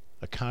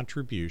a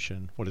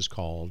contribution,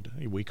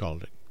 we call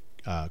it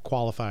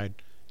qualified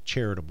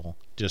charitable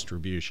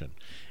distribution.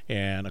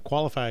 And a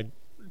qualified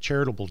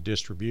charitable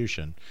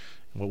distribution,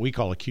 what we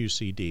call a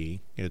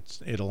QCD,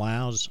 it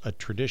allows a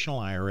traditional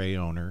IRA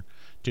owner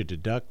to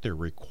deduct their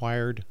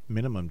required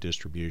minimum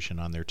distribution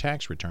on their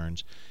tax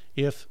returns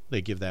if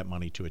they give that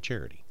money to a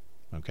charity.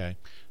 Okay,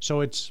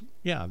 so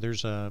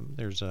there's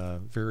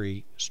a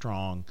very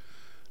strong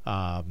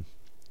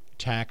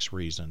tax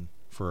reason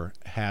for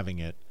having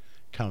it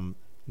come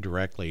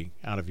directly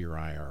out of your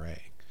IRA.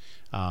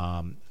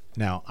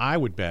 Now, I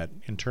would bet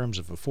in terms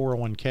of a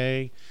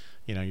 401k,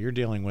 you're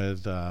dealing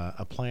with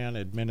a plan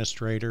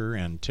administrator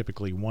and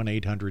typically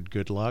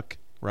 1-800-GOOD-LUCK,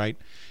 right?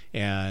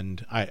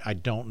 And I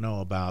don't know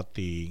about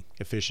the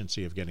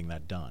efficiency of getting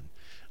that done.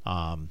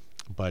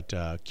 But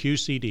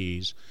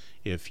QCDs,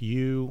 if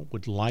you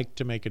would like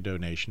to make a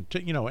donation to,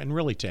 and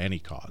really to any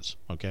cause,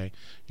 okay,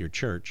 your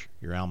church,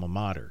 your alma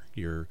mater,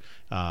 your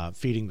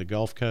Feeding the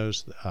Gulf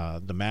Coast,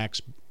 the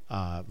Max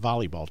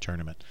Volleyball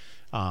Tournament,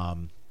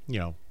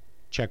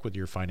 check with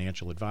your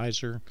financial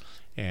advisor,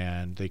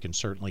 and they can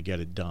certainly get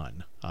it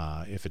done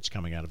if it's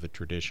coming out of a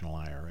traditional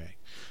IRA.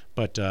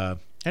 But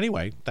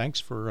anyway, thanks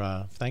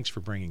for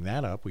bringing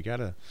that up. We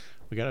gotta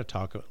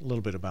talk a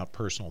little bit about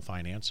personal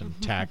finance and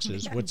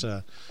taxes. What's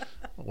a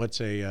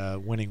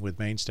Winning with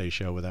Mainstay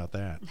show without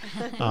that?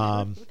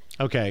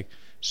 Okay,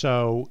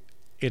 so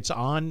it's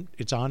on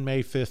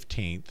May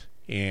 15th,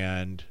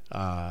 and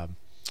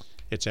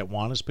it's at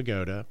Juana's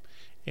Pagoda.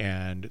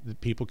 And the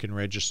people can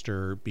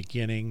register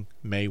beginning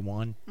May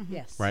 1?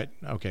 Yes. Right?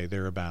 Okay,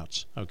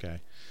 thereabouts. Okay.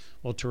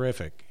 Well,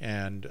 terrific.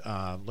 And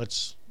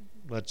let's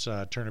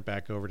turn it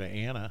back over to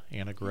Anna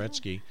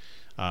Goretzky.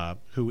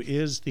 who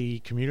is the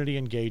community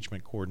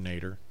engagement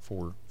coordinator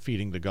for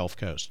Feeding the Gulf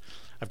Coast.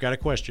 I've got a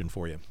question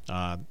for you.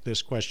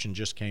 This question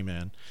just came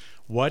in.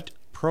 What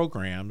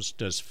programs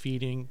does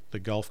Feeding the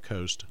Gulf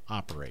Coast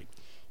operate?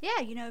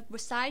 Yeah,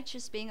 besides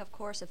just being, of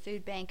course, a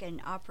food bank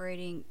and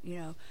operating,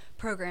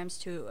 programs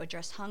to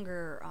address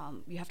hunger,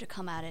 you have to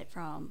come at it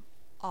from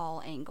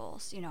all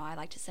angles. I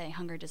like to say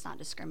hunger does not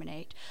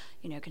discriminate.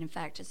 Can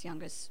affect as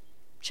young as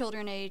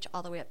children age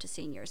all the way up to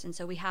seniors. And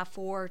so we have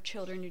 4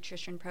 children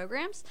nutrition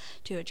programs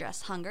to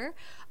address hunger.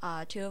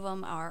 2 of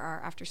them are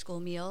our after-school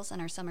meals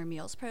and our summer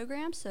meals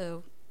program.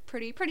 So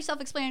pretty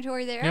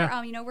self-explanatory there.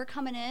 Yeah. We're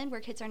coming in where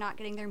kids are not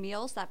getting their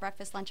meals, that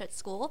breakfast, lunch at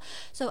school.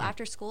 So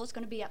after school, it's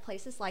going to be at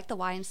places like the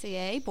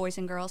YMCA, Boys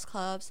and Girls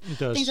Clubs,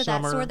 things of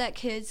that sort that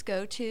kids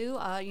go to,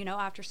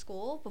 after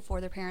school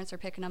before their parents are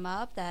picking them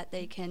up, that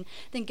they can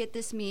then get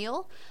this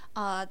meal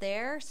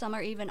there. Some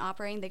are even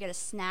operating, they get a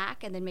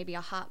snack and then maybe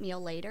a hot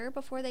meal later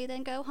before they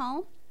then go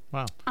home.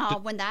 Wow.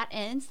 When that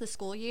ends, the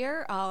school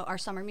year, our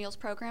summer meals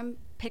program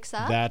picks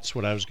up. That's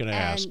what I was going to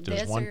ask.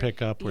 Does one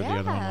pick up where the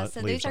other one leaves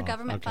so these are off?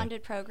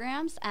 government-funded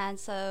programs, and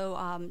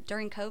so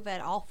during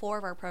COVID, all 4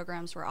 of our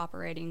programs were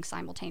operating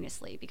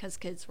simultaneously because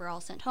kids were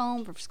all sent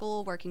home from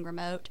school, working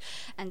remote,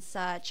 and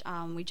such.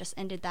 We just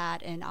ended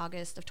that in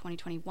August of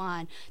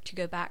 2021 to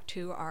go back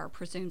to our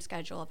presumed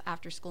schedule of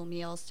after-school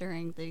meals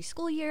during the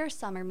school year.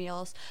 Summer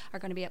meals are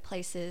going to be at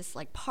places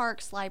like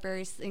parks,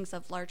 libraries, things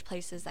of large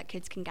places that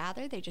kids can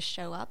gather. They just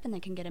show up and they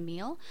can get a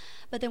meal.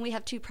 But then we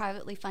have 2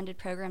 privately funded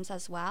programs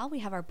as well. We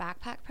have our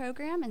backpack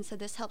program, and so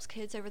this helps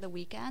kids over the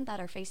weekend that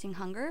are facing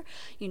hunger.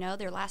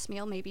 Their last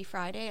meal may be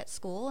Friday at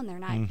school, and they're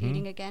not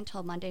eating again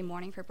till Monday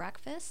morning for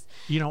breakfast.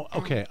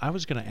 Okay, I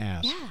was going to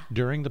ask,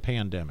 during the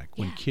pandemic,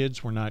 when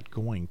kids were not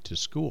going to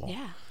school,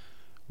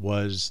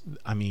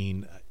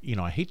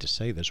 I hate to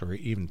say this or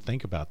even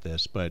think about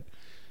this, but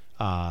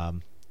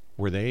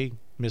were they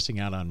missing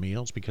out on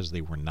meals because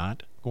they were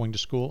not going to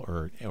school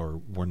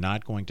or were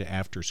not going to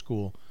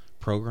after-school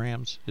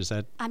programs? Is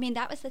that?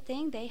 That was the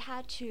thing. They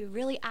had to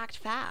really act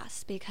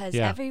fast because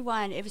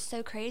everyone, it was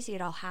so crazy.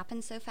 It all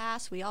happened so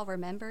fast. We all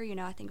remember,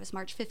 I think it was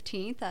March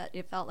 15th that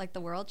it felt like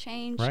the world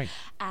changed. Right.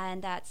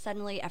 And that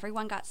suddenly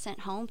everyone got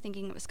sent home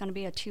thinking it was going to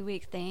be a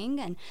 2-week thing.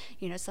 And,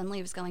 suddenly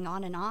it was going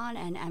on.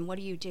 And what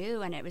do you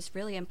do? And it was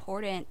really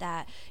important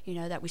that,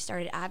 that we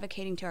started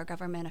advocating to our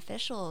government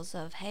officials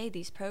of, hey,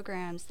 these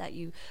programs that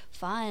you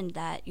fund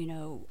that,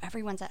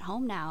 everyone's at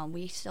home now and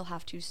we still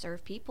have to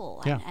serve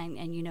people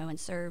and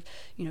serve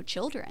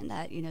children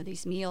that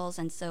these meals.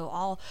 And so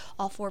all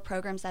 4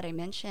 programs that I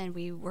mentioned,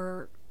 we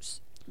were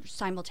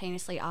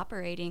simultaneously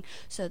operating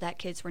so that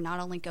kids were not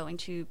only going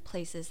to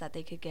places that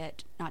they could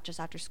get not just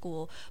after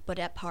school but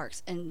at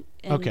parks and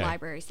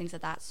libraries, things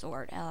of that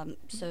sort,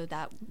 so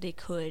that they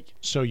could.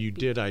 So you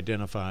did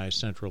identify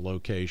central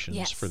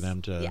locations for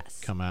them to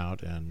come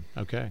out and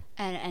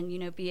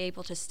and be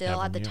able to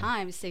still at the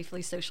time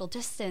safely social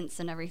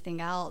distance and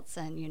everything else,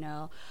 and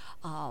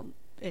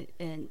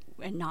and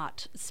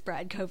not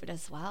spread COVID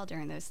as well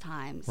during those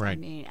times. Right.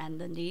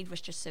 And the need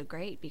was just so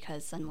great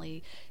because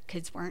suddenly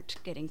kids weren't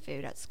getting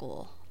food at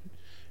school.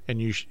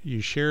 And you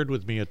shared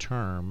with me a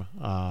term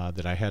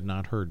that I had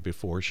not heard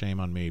before, shame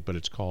on me, but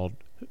it's called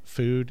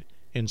food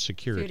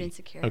insecurity. Food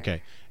insecurity.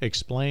 Okay.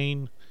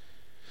 Explain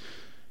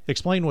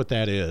what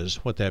that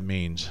is, what that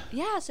means.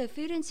 Yeah, so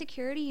food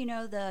insecurity,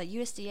 the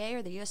USDA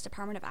or the U.S.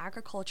 Department of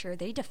Agriculture,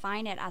 they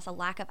define it as a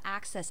lack of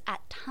access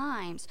at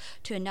times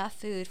to enough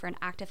food for an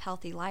active,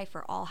 healthy life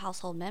for all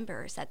household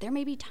members. That there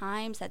may be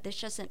times that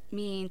this doesn't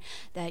mean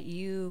that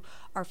you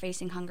are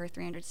facing hunger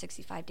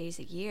 365 days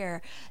a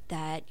year,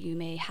 that you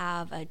may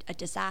have a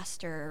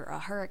disaster, a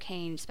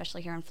hurricane,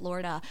 especially here in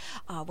Florida,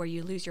 where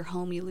you lose your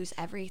home, you lose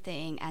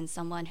everything, and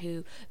someone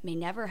who may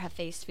never have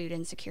faced food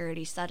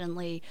insecurity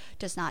suddenly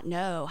does not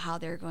know how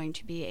they're going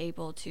to be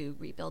able to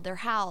rebuild their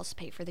house,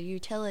 pay for their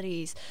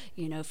utilities,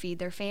 feed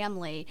their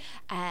family.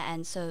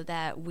 And so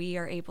that we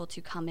are able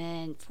to come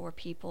in for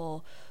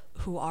people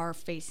who are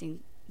facing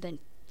the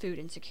food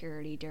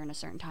insecurity during a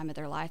certain time of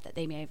their life that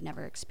they may have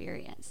never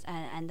experienced,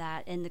 and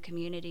that in the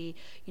community,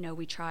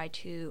 we try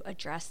to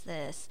address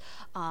this,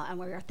 and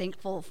we are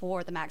thankful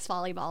for the Max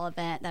Volleyball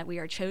event that we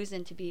are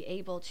chosen to be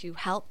able to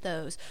help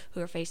those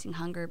who are facing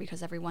hunger,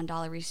 because every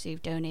 $1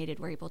 received donated,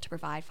 we're able to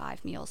provide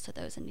 5 meals to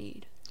those in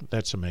need.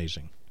 That's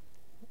amazing.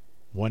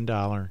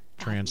 $1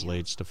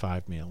 translates to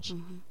 5 meals.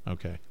 Mm-hmm.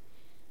 Okay.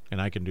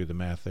 And I can do the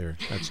math there.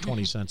 That's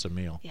 20 cents a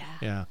meal.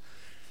 Yeah.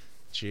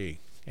 Gee.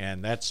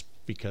 And that's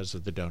because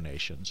of the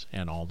donations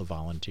and all the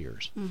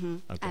volunteers. Mm-hmm.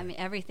 Okay.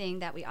 Everything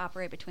that we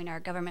operate between our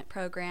government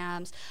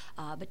programs,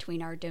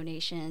 between our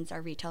donations,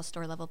 our retail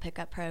store level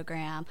pickup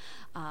program,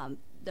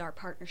 our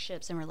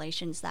partnerships and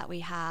relations that we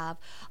have,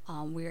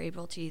 we're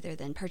able to either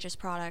then purchase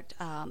product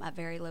at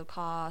very low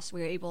cost.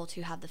 We're able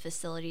to have the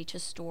facility to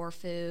store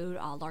food,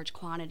 large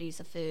quantities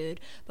of food,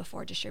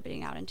 before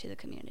distributing out into the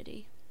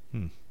community.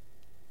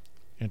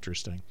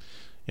 Interesting.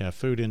 Yeah,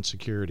 food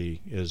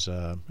insecurity is,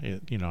 I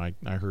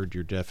heard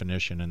your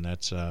definition, and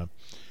that's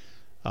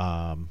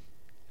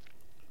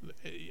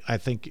I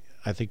think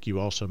you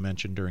also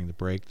mentioned during the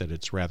break that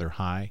it's rather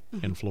high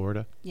in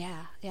Florida.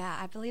 Yeah.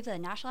 I believe the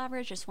national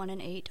average is 1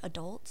 in 8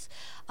 adults,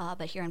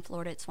 but here in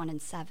Florida it's 1 in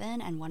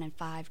 7 and 1 in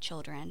 5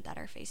 children that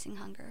are facing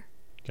hunger.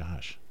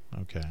 Gosh.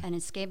 Okay. And in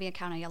Escambia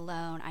County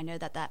alone, I know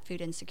that food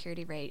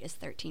insecurity rate is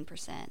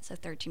 13%. So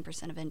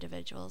 13% of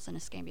individuals in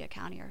Escambia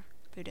County are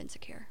food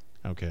insecure.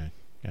 Okay.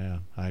 Yeah.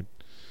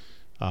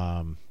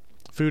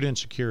 Food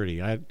insecurity.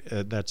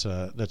 That's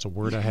a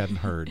word I hadn't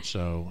heard.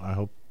 So I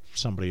hope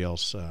somebody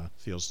else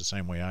feels the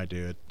same way I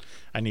do.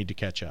 I need to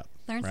catch up.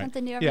 Learn right?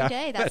 something new every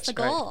day. That's the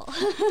goal.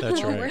 Right.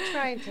 That's Well, right. we're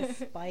trying to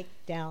spike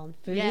down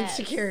food Yes,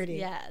 insecurity.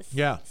 Yes.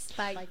 Yeah.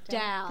 Spike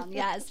down.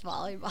 Yes,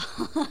 volleyball.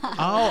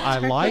 Oh, I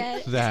like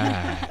Yes.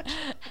 that.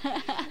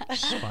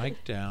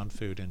 Spike down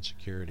food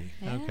insecurity.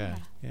 Okay.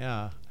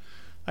 Yeah.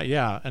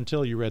 Yeah,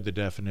 until you read the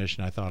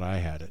definition, I thought I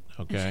had it.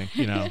 Okay,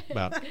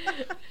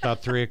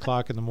 about 3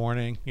 o'clock in the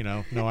morning.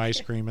 No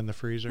ice cream in the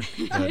freezer.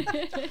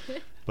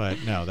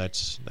 But no,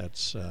 that's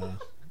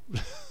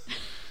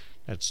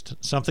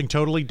something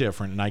totally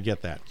different, and I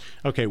get that.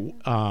 Okay,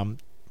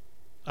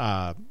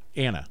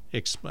 Anna,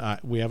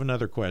 we have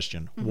another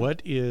question.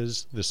 What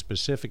is the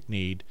specific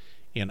need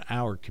in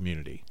our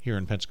community here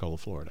in Pensacola,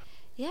 Florida?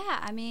 Yeah,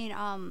 I mean,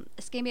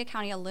 Escambia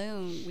County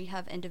alone, we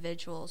have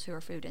individuals who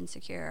are food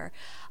insecure,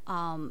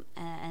 and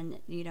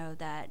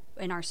that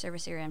in our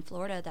service area in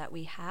Florida, that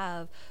we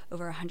have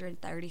over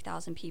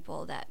 130,000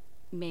 people that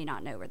may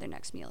not know where their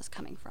next meal is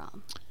coming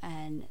from,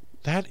 and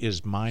that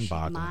is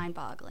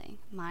mind-boggling.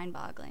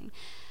 Mind-boggling.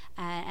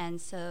 And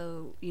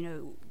so,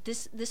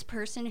 this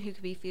person who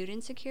could be food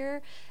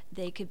insecure,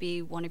 they could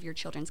be one of your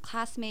children's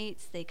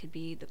classmates. They could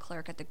be the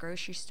clerk at the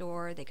grocery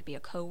store. They could be a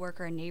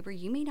coworker, a neighbor.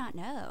 You may not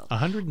know.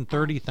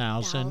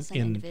 130,000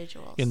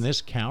 individuals in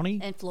this county?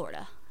 In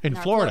Florida. In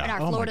Florida. In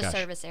our Oh, my Florida gosh.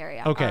 service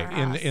area. Okay, our,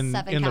 in 7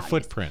 the counties.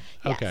 footprint.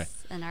 Yes, Okay.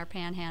 in our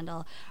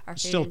panhandle, our food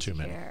Still too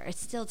many. insecure.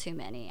 It's still too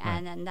many. Right.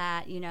 And then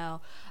that,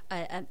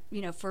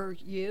 for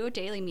you, a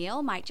daily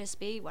meal might just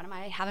be, what am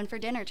I having for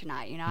dinner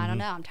tonight? I don't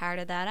know. I'm tired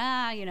of that.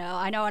 I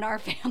know in our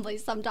family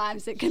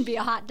sometimes it can be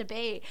a hot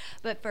debate.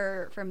 But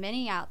for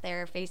many out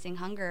there facing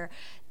hunger,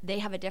 they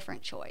have a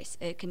different choice.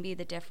 It can be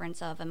the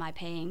difference of, am I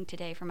paying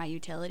today for my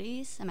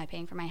utilities? Am I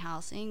paying for my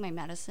housing, my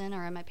medicine,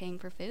 or am I paying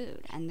for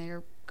food? And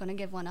they're going to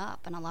give one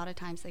up. And a lot of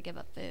times they give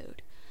up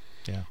food.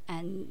 Yeah.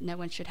 And no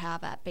one should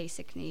have that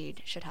basic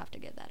need, should have to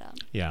give that up.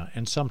 Yeah,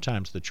 and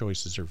sometimes the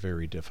choices are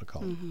very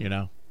difficult.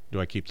 Do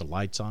I keep the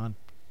lights on?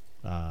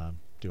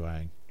 Do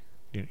I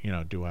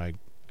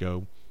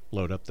go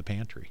load up the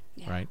pantry?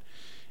 Yeah. Right?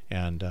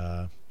 And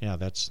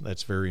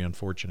that's very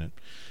unfortunate.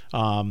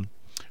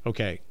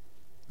 Okay,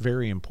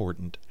 very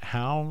important.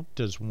 How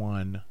does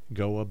one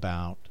go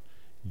about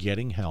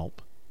getting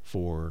help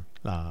from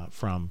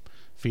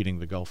Feeding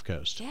the Gulf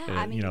Coast?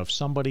 Yeah, if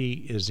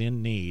somebody is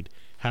in need,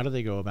 how do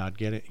they go about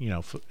getting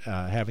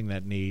having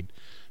that need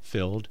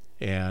filled?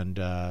 And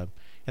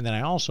then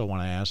I also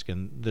want to ask,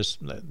 and this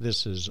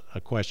is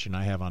a question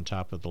I have on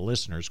top of the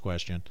listener's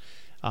question.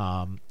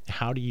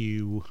 How do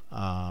you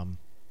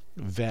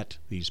vet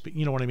these?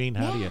 You know what I mean?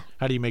 How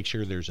do you make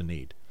sure there's a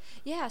need?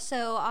 Yeah.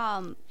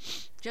 So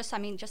just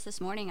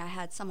this morning I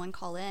had someone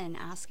call in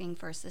asking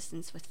for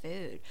assistance with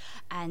food.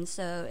 And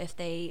so if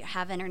they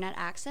have internet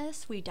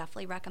access, we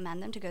definitely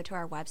recommend them to go to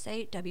our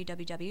website,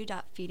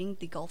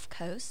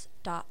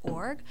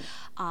 www.feedingthegulfcoast.org.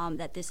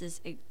 That this is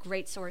a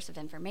great source of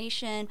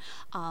information,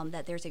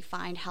 that there's a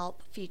find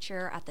help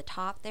feature at the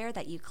top there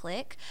that you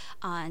click,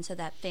 and so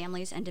that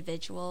families,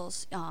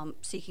 individuals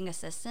seeking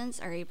assistance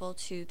are able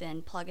to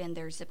then plug in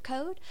their zip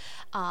code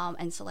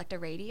and select a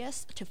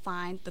radius to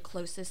find the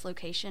closest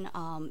location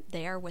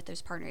there with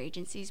those partner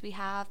agencies we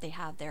have. They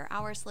have their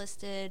hours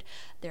listed,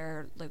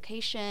 their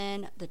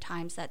location, the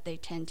times that they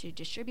tend to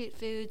distribute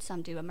food.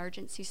 Some do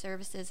emergency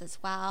services as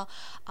well,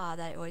 that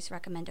I always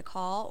recommend to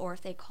call, or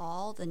if they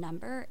call the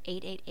number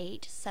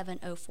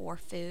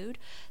 888-704-FOOD,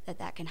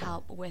 that can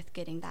help with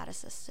getting that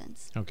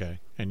assistance. Okay,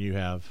 and you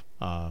have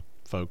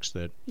folks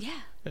that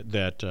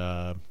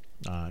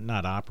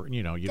not operate.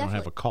 You don't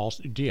have a call.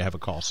 Do you have a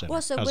call center?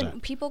 Well, so How's when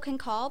that? people can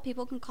call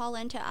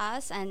into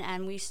us,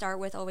 and we start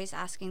with always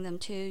asking them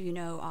to,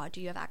 do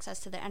you have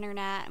access to the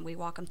internet? And we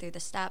walk them through the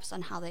steps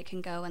on how they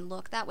can go and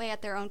look that way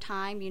at their own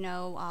time. You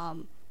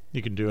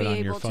can do it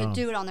on your phone. Be able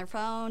to do it on their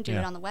phone, do Yeah.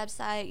 it on the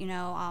website,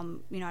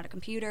 at a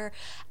computer,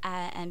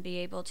 and be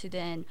able to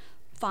then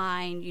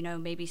find,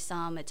 maybe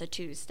it's a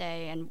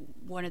Tuesday and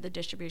one of the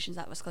distributions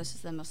that was closest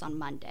to them was on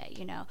Monday,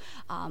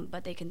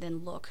 but they can then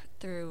look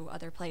through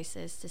other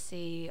places to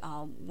see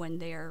when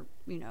they're,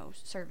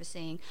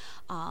 servicing.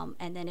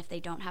 And then if they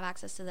don't have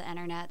access to the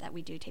internet, that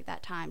we do take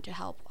that time to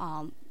help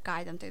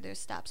guide them through those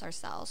steps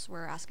ourselves.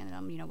 We're asking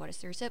them, what is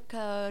their zip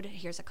code?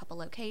 Here's a couple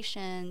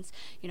locations,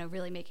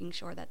 really making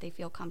sure that they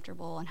feel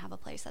comfortable and have a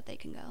place that they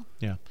can go.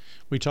 Yeah,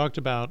 we talked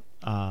about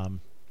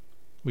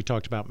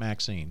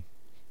Maxine.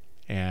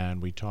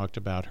 And we talked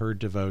about her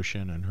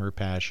devotion and her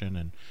passion,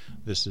 and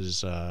this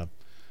is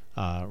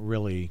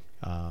really,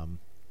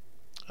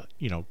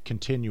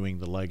 continuing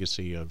the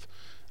legacy of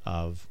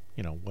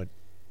what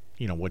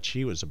what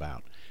she was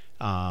about.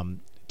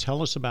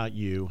 Tell us about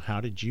you.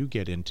 How did you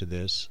get into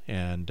this?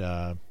 And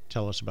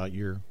tell us about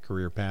your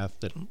career path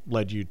that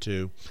led you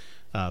to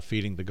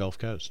Feeding the Gulf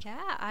Coast.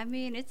 Yeah, I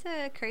mean, it's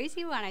a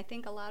crazy one. I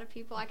think a lot of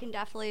people, I can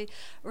definitely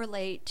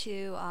relate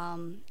to,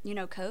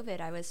 COVID.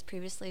 I was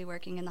previously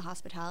working in the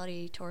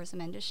hospitality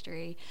tourism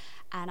industry,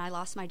 and I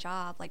lost my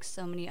job like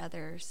so many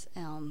others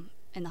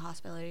in the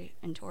hospitality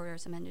and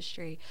tourism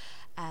industry.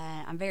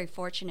 And I'm very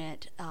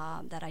fortunate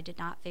that I did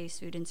not face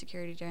food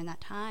insecurity during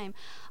that time.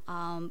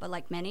 But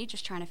like many,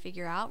 just trying to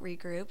figure out,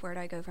 regroup, where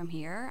do I go from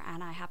here?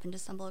 And I happened to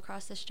stumble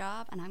across this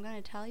job. And I'm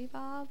going to tell you,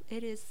 Bob,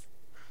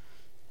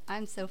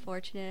 I'm so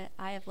fortunate.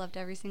 I have loved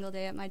every single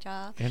day at my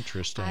job.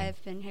 Interesting.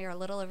 I've been here a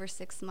little over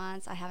 6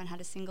 months. I haven't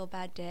had a single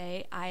bad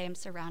day. I am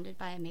surrounded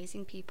by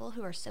amazing people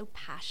who are so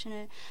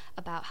passionate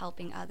about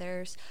helping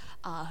others,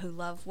 who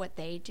love what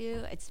they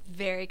do. It's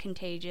very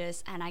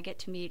contagious, and I get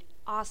to meet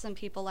awesome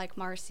people like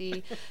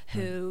Marcy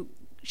who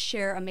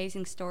share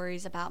amazing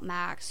stories about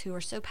Max, who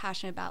are so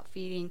passionate about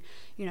feeding,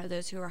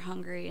 those who are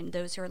hungry and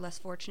those who are less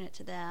fortunate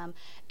to them.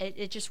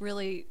 It just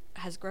really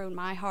has grown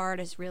my heart,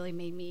 has really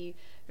made me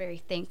very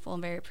thankful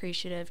and very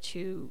appreciative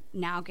to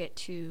now get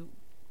to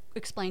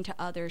explain to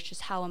others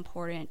just how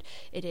important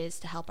it is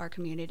to help our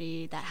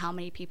community, that how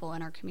many people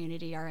in our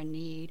community are in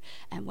need,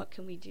 and what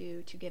can we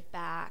do to give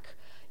back,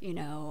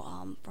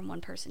 from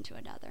one person to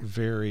another.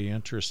 Very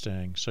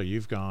interesting. So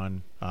you've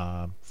gone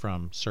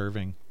from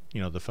serving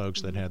the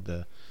folks that had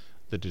the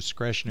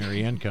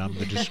discretionary income,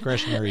 the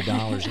discretionary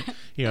dollars,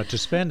 to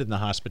spend in the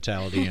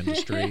hospitality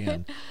industry.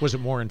 And was it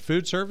more in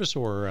food service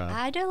or?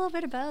 I did a little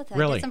bit of both.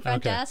 Really? I did some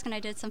front Okay. desk and I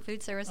did some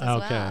food service as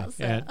well.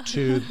 So. And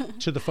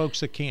to the folks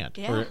that can't,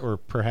 Yeah. or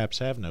perhaps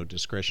have no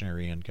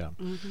discretionary income.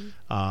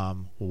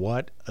 Mm-hmm.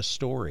 What a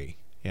story.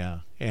 Yeah.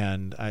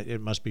 And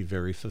it must be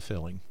very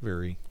fulfilling,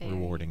 very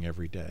rewarding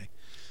every day.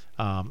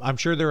 I'm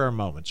sure there are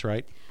moments,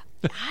 right?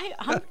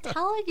 I'm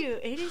telling you,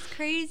 it is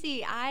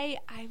crazy. I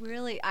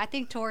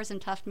think tourism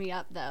toughed me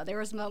up though. There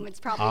was moments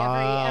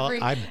probably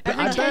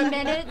every 10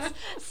 minutes.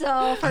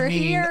 So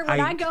here, when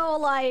I go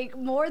like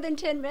more than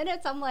 10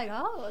 minutes, I'm like,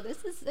 oh,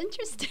 this is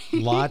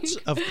interesting. Lots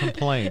of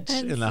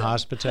complaints in the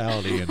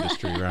hospitality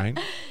industry, right?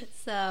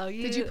 So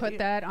did you put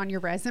that on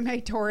your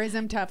resume?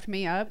 Tourism toughed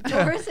me up.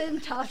 Tourism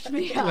toughed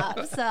me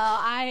up. So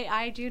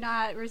I do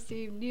not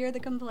receive near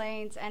the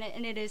complaints, and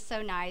it is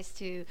so nice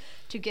to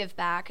give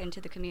back into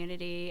the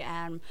community.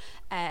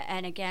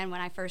 And again,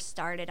 when I first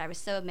started, I was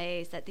so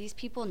amazed that these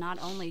people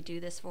not only do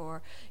this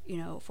for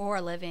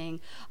a living,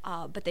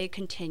 but they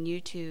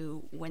continue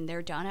to, when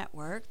they're done at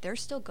work, they're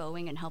still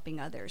going and helping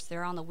others.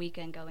 They're on the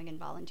weekend going and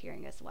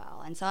volunteering as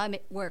well. And so I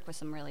work with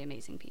some really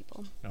amazing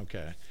people.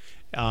 Okay.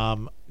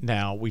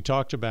 Now, we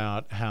talked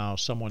about how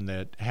someone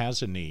that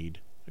has a need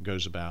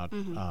goes about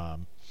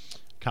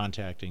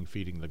contacting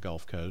Feeding the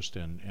Gulf Coast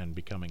and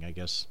becoming, I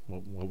guess,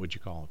 what would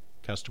you call it,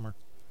 customer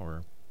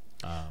or?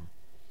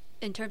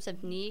 In terms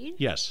of need?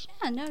 Yes.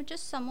 Yeah, no,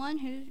 just someone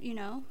who,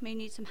 may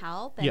need some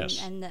help and,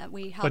 Yes. and that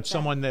we help. But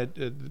someone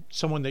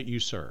that you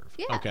serve.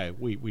 Yeah. Okay.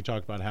 We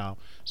talked about how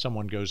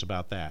someone goes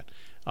about that.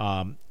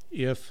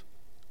 If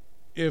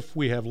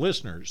we have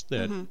listeners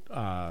that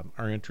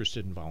are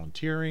interested in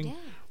volunteering,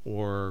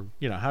 or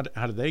how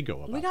do they go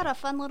about it? We got a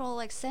fun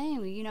little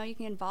saying. You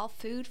can involve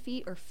food,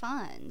 feet, or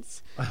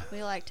funds.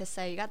 We like to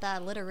say you got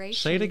that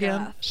alliteration. Say it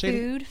again.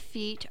 Food,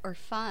 feet, or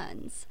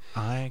funds.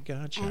 I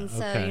gotcha. And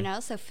so okay.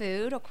 so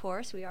food. Of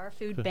course, we are a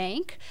food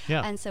bank.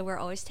 Yeah. And so we're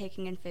always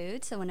taking in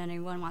food. So when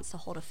anyone wants to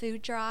hold a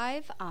food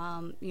drive,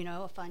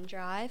 a fun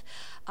drive.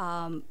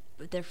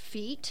 Their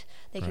feet,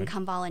 they can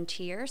come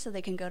volunteer, so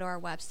they can go to our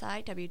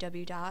website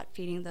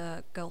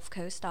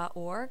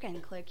www.feedingthegulfcoast.org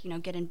and click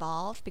get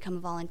involved, become a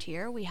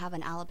volunteer. We have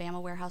an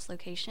Alabama warehouse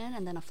location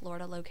and then a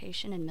Florida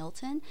location in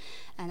Milton,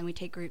 and then we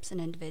take groups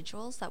and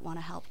individuals that want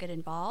to help get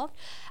involved.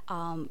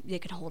 They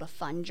can hold a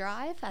fun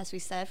drive. As we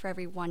said, for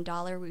every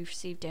 $1 we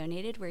receive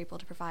donated, we're able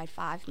to provide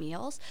 5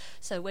 meals.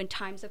 So when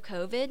times of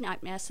COVID,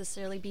 not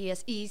necessarily be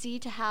as easy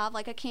to have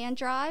like a canned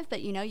drive,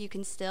 but you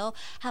can still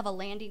have a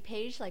landing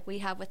page like we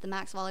have with the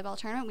Max Volleyball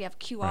Tournament. We have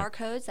QR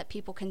codes that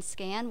people can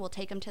scan. We'll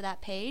take them to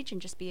that page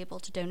and just be able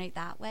to donate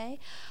that way.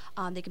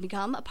 They can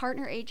become a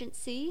partner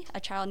agency, a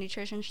child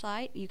nutrition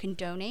site. You can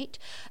donate,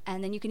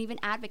 and then you can even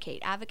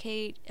advocate.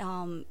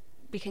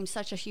 Became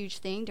such a huge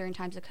thing during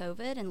times of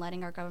COVID, and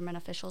letting our government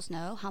officials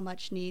know how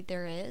much need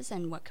there is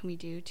and what can we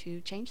do to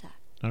change that.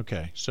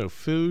 Okay. So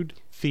food,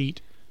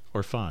 feet,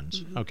 or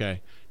funds.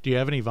 Okay. Do you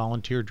have any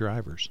volunteer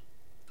drivers?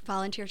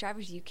 Volunteer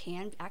drivers, you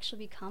can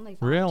actually become a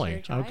volunteer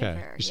Really? driver.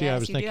 Okay. You see, yes, I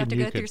was you thinking do have to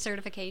you go through could-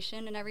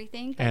 certification and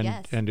everything. But And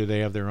yes. and do they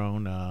have their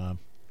own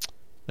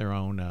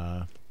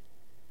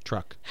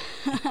truck?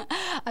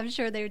 I'm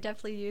sure they would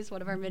definitely use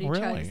one of our mini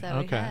Really? trucks that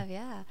Okay. we have.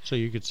 Yeah. So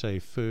you could say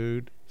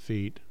food,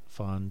 feet,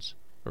 funds,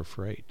 or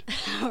freight?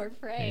 Or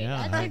freight.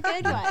 Yeah, That's a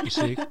good one. You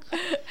see,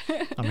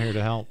 I'm here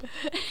to help.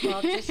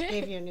 Well, just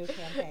gave you a new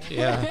campaign.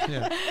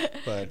 Yeah.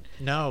 But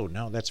no,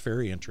 that's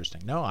very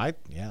interesting. No, I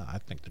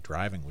think the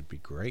driving would be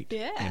great.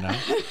 Yeah. You know?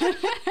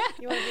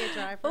 You want to be a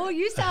driver? Oh,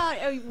 you sound.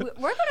 We're going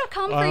to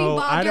come for you,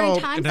 Bob, I during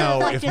don't times know.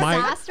 of like If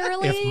disaster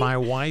relief. if my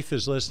wife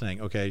is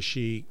listening, okay,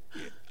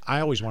 I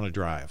always want to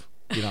drive.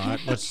 You know,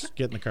 let's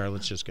get in the car,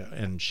 let's just go.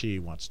 And she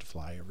wants to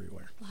fly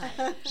everywhere.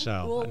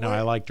 So, Well, no,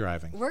 I like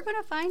driving. We're going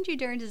to find you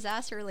during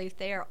disaster relief.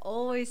 They are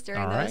always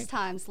during All those right.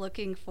 times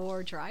looking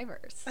for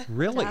drivers.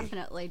 Really?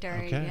 Definitely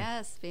during, Okay.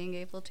 yes, being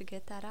able to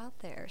get that out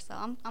there. So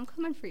I'm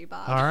coming for you,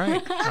 Bob. All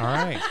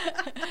right.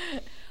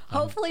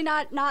 Hopefully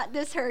not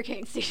this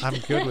hurricane season.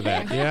 I'm good with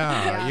that.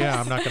 Yeah,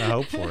 I'm not going to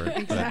hope for it.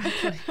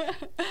 Exactly.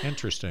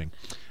 Interesting.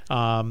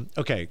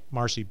 Okay,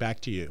 Marcy, back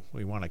to you.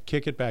 We want to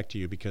kick it back to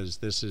you because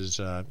this is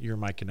you're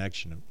my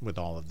connection with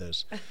all of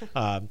this.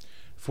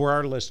 For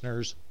our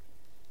listeners,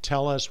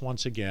 tell us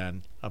once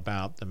again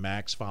about the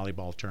Max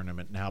Volleyball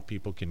Tournament and how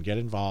people can get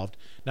involved.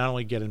 Not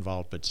only get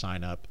involved, but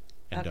sign up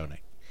and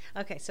donate.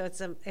 Okay, so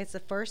it's the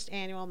first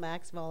annual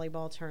Max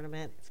Volleyball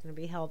Tournament. It's going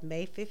to be held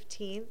May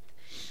 15th,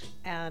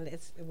 and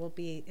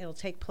it'll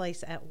take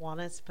place at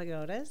Juana's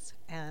Pagodas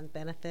and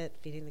benefit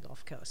Feeding the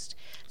Gulf Coast.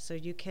 So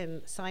you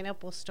can sign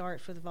up. We'll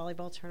start for the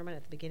volleyball tournament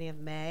at the beginning of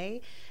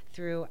May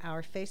through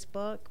our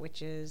Facebook,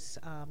 which is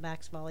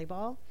Max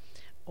Volleyball,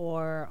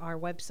 or our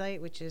website,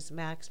 which is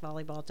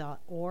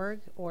maxvolleyball.org,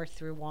 or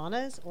through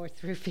Juana's, or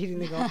through Feeding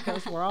the Gulf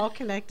Coast. We're all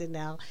connected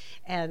now.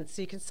 And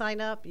so you can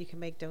sign up, you can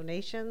make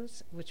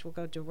donations, which will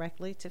go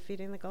directly to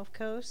Feeding the Gulf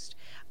Coast.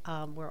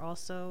 We're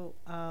also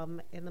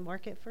in the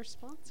market for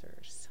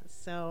sponsors.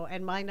 So,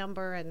 and my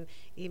number and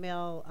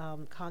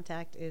email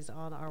contact is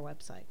on our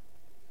website.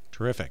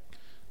 Terrific.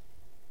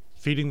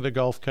 Feeding the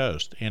Gulf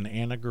Coast and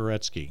Anna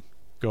Goretzky.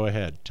 Go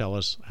ahead. Tell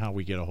us how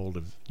we get a hold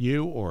of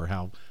you, or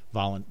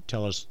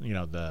tell us,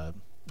 the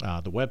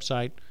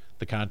website,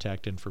 the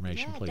contact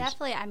information, please.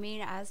 Definitely. I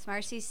mean, as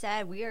Marcy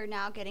said, we are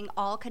now getting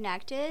all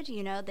connected.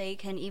 They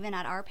can even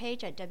at our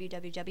page at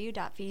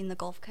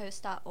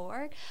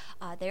www.feedingthegulfcoast.org.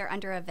 There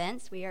under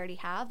events, we already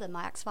have the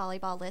Max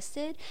Volleyball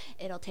listed.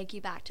 It'll take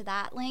you back to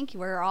that link.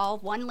 We're all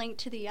one link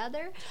to the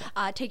other.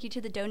 Take you to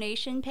the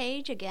donation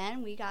page.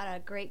 Again, we got a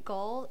great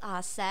goal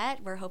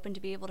set. We're hoping to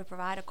be able to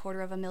provide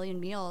 250,000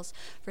 meals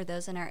for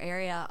those in our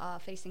area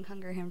facing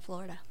hunger here in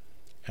Florida.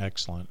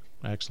 Excellent.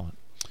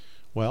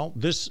 Well,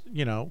 this,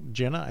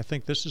 Jenna, I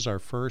think this is our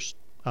first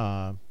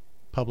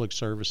public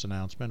service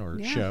announcement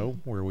or show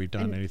where we've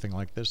done anything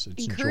like this.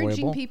 It's encouraging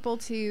enjoyable. people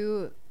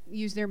to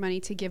use their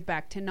money to give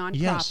back to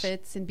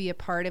nonprofits and be a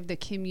part of the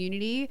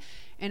community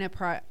and a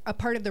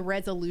part of the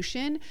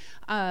resolution.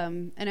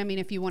 And I mean,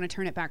 if you want to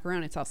turn it back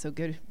around, it's also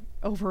good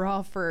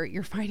overall for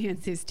your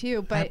finances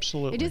too. But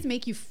Absolutely. It does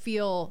make you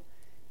feel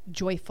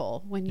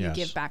joyful when you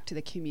give back to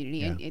the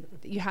community, and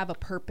you have a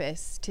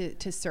purpose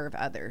to serve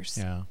others.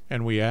 Yeah,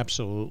 and we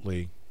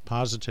absolutely,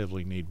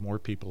 positively need more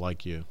people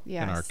like you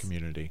in our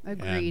community.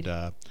 Agreed.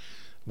 And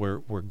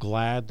we're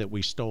glad that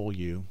we stole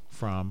you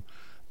from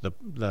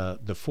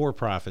the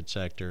for-profit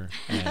sector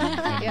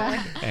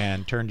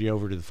and turned you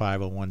over to the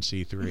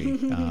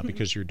 501c3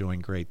 because you're doing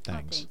great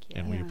things, thank you.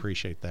 and we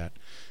appreciate that.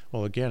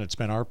 Well, again, it's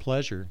been our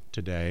pleasure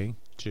today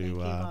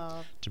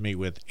to meet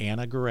with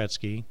Anna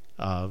Goretzky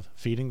of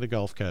Feeding the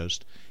Gulf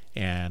Coast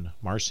and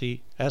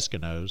Marcy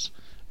Eskinoz,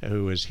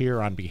 who is here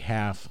on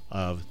behalf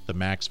of the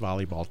Max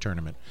Volleyball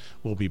Tournament.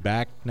 We'll be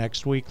back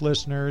next week,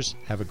 listeners.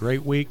 Have a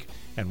great week,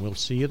 and we'll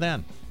see you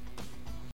then.